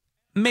 accurate?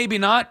 Maybe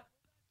not.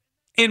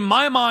 In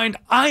my mind,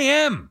 I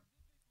am.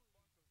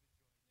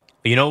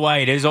 You know why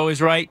it is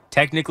always right?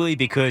 Technically,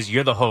 because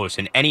you're the host,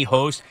 and any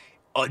host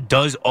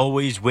does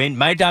always win.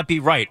 Might not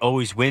be right,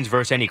 always wins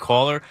versus any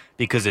caller,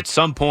 because at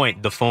some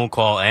point the phone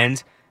call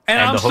ends and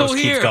I'm the host still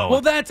here. keeps going.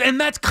 Well,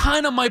 that's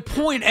kind of my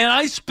point. And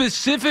I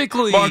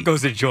specifically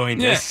Marco's enjoying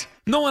this.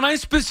 No, and I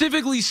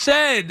specifically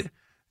said,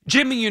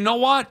 Jimmy, you know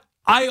what?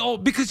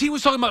 Because he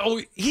was talking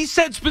about, he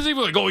said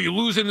specifically, like, you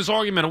lose in this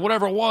argument or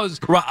whatever it was.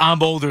 Right,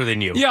 I'm older than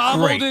you. Yeah, I'm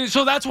Great. older than you.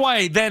 So that's why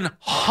I then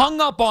hung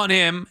up on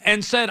him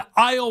and said,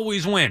 I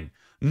always win,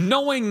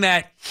 knowing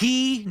that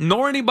he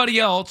nor anybody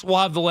else will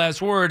have the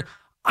last word.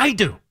 I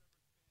do.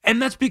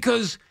 And that's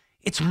because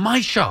it's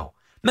my show.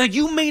 Now,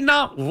 you may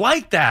not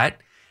like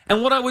that.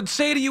 And what I would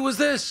say to you is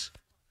this: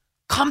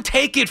 come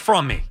take it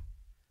from me.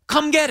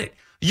 Come get it.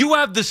 You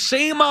have the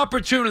same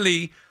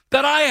opportunity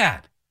that I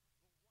had.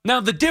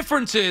 Now, the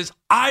difference is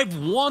I've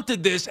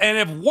wanted this and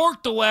have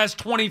worked the last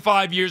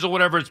 25 years or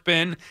whatever it's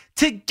been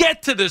to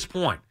get to this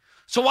point.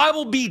 So I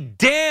will be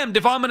damned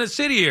if I'm going to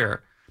sit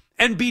here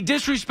and be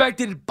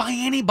disrespected by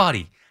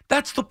anybody.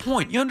 That's the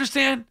point. You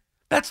understand?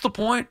 That's the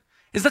point.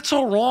 Is that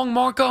so wrong,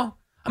 Marco?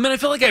 I mean, I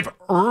feel like I've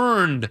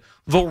earned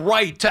the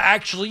right to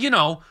actually,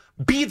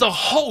 be the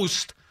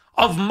host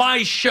of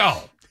my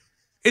show.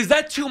 Is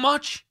that too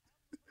much?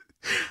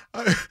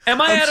 Am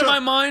I out of my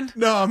mind?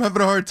 No, I'm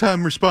having a hard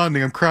time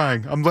responding. I'm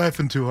crying. I'm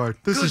laughing too hard.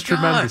 This is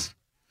tremendous. God.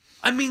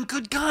 I mean,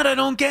 good God, I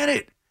don't get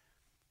it.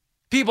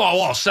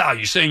 People, Sal,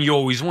 you're saying you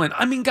always win.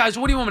 I mean, guys,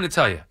 what do you want me to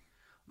tell you?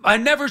 I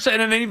never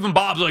said, and even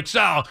Bob's like,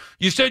 Sal,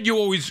 you said you're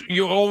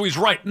always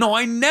right. No,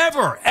 I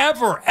never,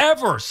 ever,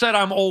 ever said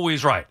I'm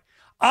always right.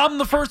 I'm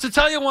the first to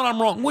tell you when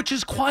I'm wrong, which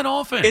is quite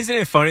often. Isn't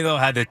it funny, though,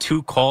 how the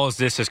two calls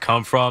this has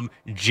come from,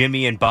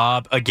 Jimmy and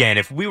Bob? Again,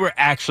 if we were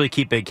actually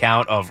keeping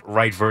count of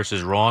right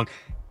versus wrong,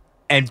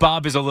 and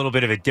Bob is a little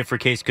bit of a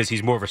different case because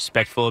he's more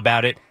respectful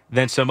about it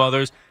than some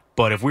others,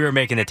 but if we were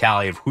making the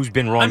tally of who's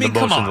been wrong the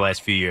most in the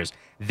last few years,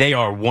 they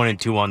are 1 and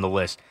 2 on the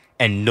list,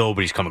 and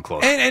nobody's coming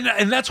close.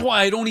 And that's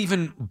why I don't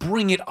even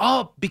bring it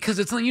up, because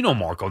it's like,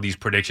 Marco, these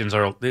predictions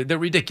they're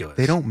ridiculous.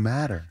 They don't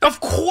matter. Of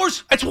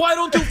course. That's why I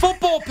don't do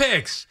football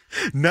picks.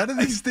 None of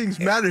these things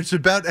matter. It's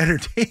about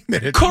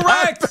entertainment. It's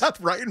correct. Not about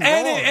right and wrong.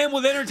 And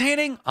with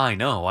entertaining, I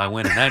know I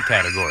win in that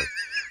category.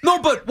 No,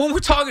 but when we're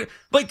talking,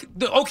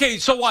 okay,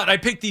 so what? I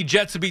picked the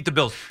Jets to beat the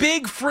Bills.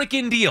 Big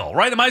freaking deal,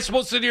 right? Am I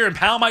supposed to sit here and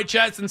pound my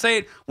chest and say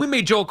it? We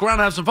may joke around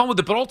and have some fun with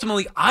it, but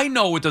ultimately, I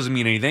know it doesn't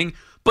mean anything.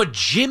 But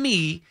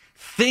Jimmy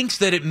thinks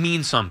that it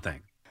means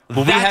something.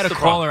 Well, we had a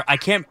caller. I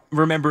can't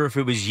remember if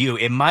it was you.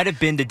 It might have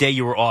been the day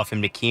you were off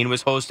and McKean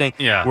was hosting,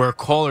 where a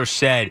caller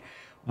said,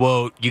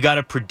 well, you got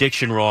a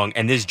prediction wrong,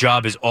 and this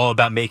job is all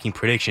about making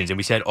predictions. And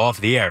we said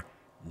off the air,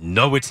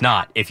 no, it's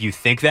not. If you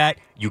think that,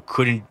 you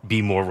couldn't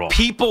be more wrong.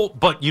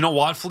 But you know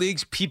what,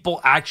 Fleegs?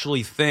 People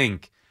actually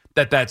think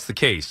that that's the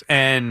case.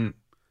 And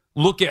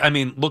look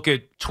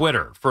at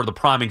Twitter for the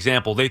prime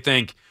example. They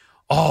think,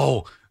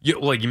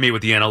 Like you meet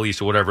with the NL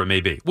East or whatever it may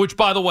be. Which,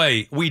 by the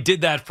way, we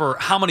did that for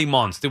how many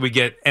months did we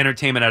get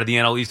entertainment out of the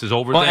NL East is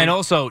over? Well, and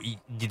also,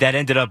 that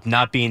ended up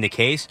not being the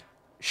case.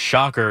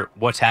 Shocker,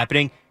 what's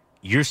happening?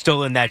 You're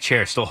still in that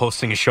chair, still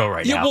hosting a show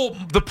right now. Yeah, well,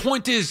 the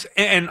point is,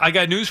 and I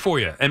got news for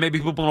you, and maybe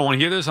people don't want to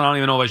hear this, and I don't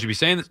even know if I should be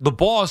saying this. The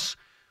boss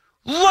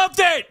loved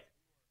it.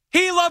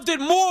 He loved it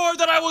more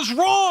that I was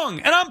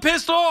wrong. And I'm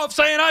pissed off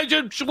saying, I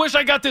just wish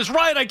I got this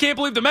right. I can't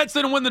believe the Mets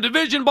didn't win the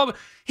division. Blah, blah.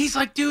 He's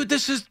like, dude,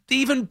 this is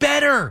even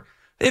better.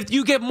 If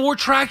you get more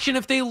traction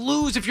if they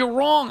lose, if you're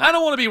wrong. I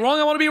don't want to be wrong.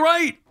 I want to be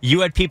right.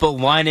 You had people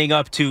lining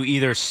up to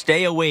either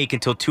stay awake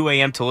until 2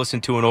 a.m. to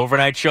listen to an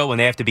overnight show when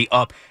they have to be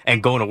up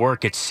and going to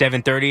work at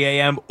 7:30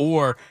 a.m.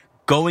 or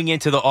going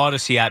into the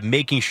Odyssey app,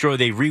 making sure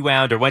they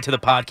rewound or went to the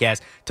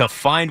podcast to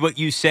find what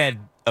you said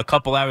a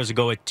couple hours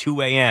ago at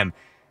 2 a.m.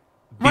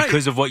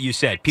 because of what you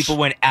said. People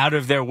went out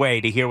of their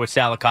way to hear what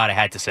Sal Licata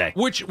had to say.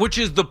 Which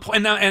is the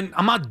point. And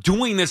I'm not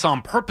doing this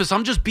on purpose.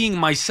 I'm just being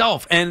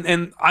myself.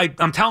 And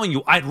I'm telling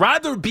you, I'd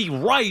rather be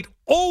right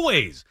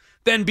always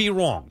than be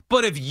wrong.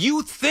 But if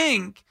you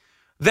think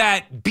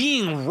that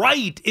being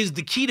right is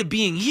the key to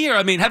being here,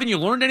 I mean, haven't you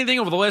learned anything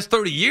over the last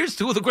 30 years?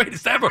 Two of the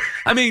greatest ever.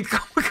 I mean,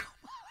 come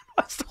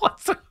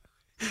on.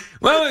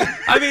 Well,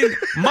 I mean,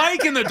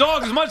 Mike and the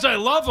dog, as much as I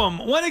love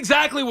them, when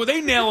exactly were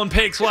they nailing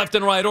picks left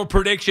and right or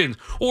predictions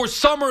or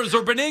Summers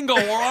or Beningo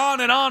or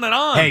on and on and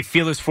on? Hey,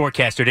 Fearless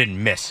Forecaster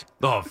didn't miss.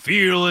 Oh,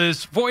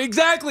 Fearless.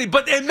 Exactly.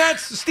 And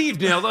that's Steve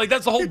nailed. Like,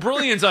 that's the whole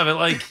brilliance of it.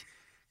 Like,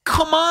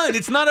 come on.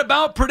 It's not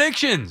about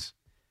predictions.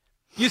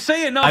 You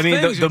say enough things.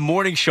 I mean, the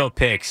morning show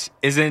picks,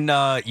 isn't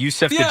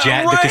Yusef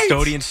the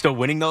custodian still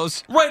winning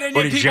those? Right. And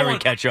or did Jerry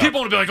catch up?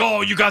 People want to be like,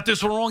 oh, you got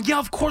this one wrong. Yeah,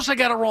 of course I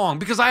got it wrong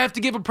because I have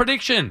to give a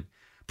prediction.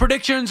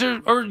 Predictions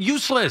are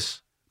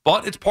useless,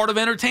 but it's part of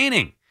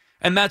entertaining,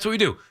 and that's what we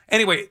do.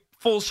 Anyway,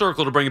 full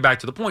circle to bring it back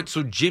to the point.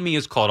 So Jimmy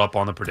is caught up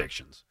on the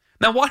predictions.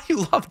 Now, why do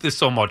you love this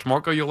so much,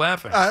 Marco? You're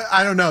laughing.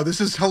 I don't know. This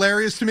is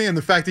hilarious to me, and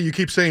the fact that you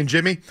keep saying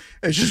Jimmy,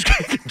 it's just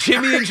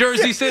Jimmy in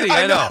Jersey City.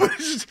 I know.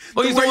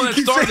 Well, he's the one that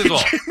started it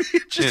all.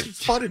 It's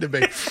just funny to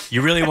me.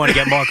 You really want to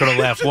get Marco to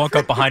laugh? Walk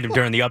up behind him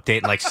during the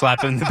update and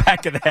slap him in the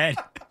back of the head.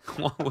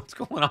 What's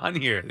going on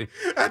here?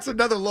 That's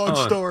another long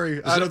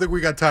story. I don't think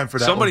we got time for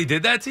that. Somebody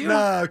did that to you?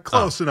 Nah,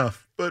 close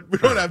enough. But we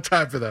don't have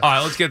time for that. All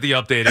right, let's get the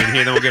update in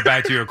here, then we'll get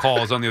back to your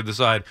calls on the other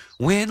side.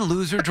 Win,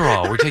 lose, or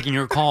draw. We're taking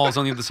your calls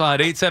on the other side.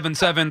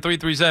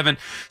 877-337.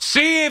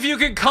 See if you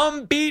can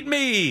come beat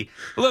me.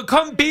 Look,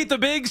 come beat the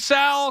big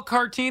Sal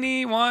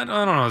Cartini. What?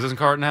 I don't know. Doesn't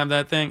Carton have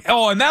that thing?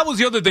 Oh, and that was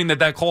the other thing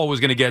that call was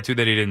going to get to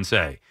that he didn't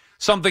say.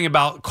 Something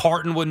about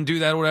Carton wouldn't do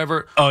that or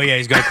whatever. Oh, yeah,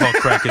 he's going to call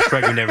Craig because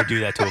Craig would never do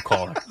that to a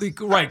caller.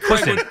 Right.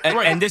 Listen,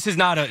 and this is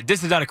not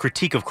a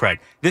critique of Craig.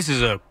 This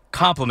is a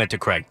compliment to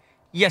Craig.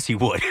 Yes, he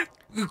would.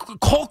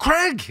 Call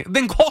Craig.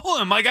 Then call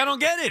him. I don't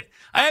get it.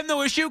 I have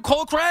no issue.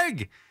 Call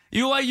Craig.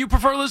 You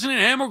prefer listening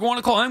to him or want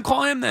to call him?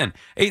 Call him then.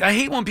 I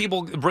hate when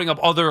people bring up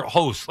other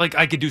hosts. Like,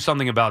 I could do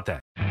something about that.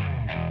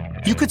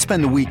 You could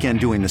spend the weekend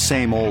doing the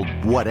same old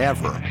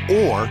whatever,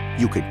 or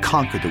you could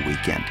conquer the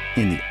weekend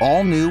in the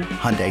all-new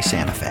Hyundai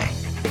Santa Fe.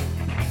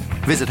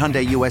 Visit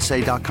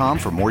HyundaiUSA.com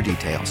for more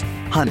details.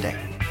 Hyundai,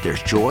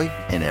 there's joy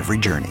in every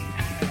journey.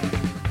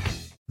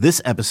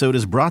 This episode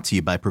is brought to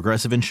you by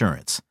Progressive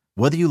Insurance.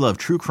 Whether you love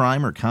true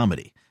crime or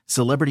comedy,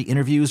 celebrity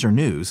interviews or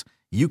news,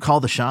 you call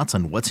the shots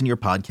on what's in your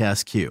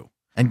podcast queue.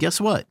 And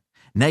guess what?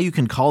 Now you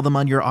can call them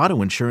on your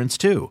auto insurance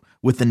too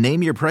with the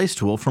Name Your Price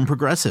tool from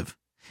Progressive.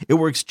 It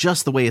works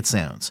just the way it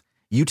sounds.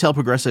 You tell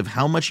Progressive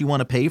how much you want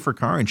to pay for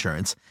car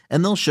insurance,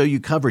 and they'll show you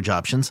coverage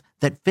options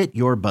that fit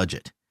your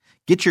budget.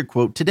 Get your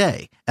quote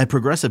today at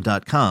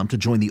Progressive.com to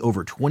join the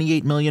over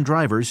 28 million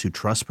drivers who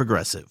trust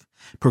Progressive.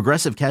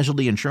 Progressive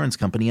Casualty Insurance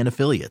Company and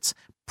Affiliates.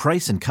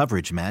 Price and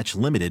coverage match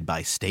limited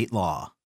by state law.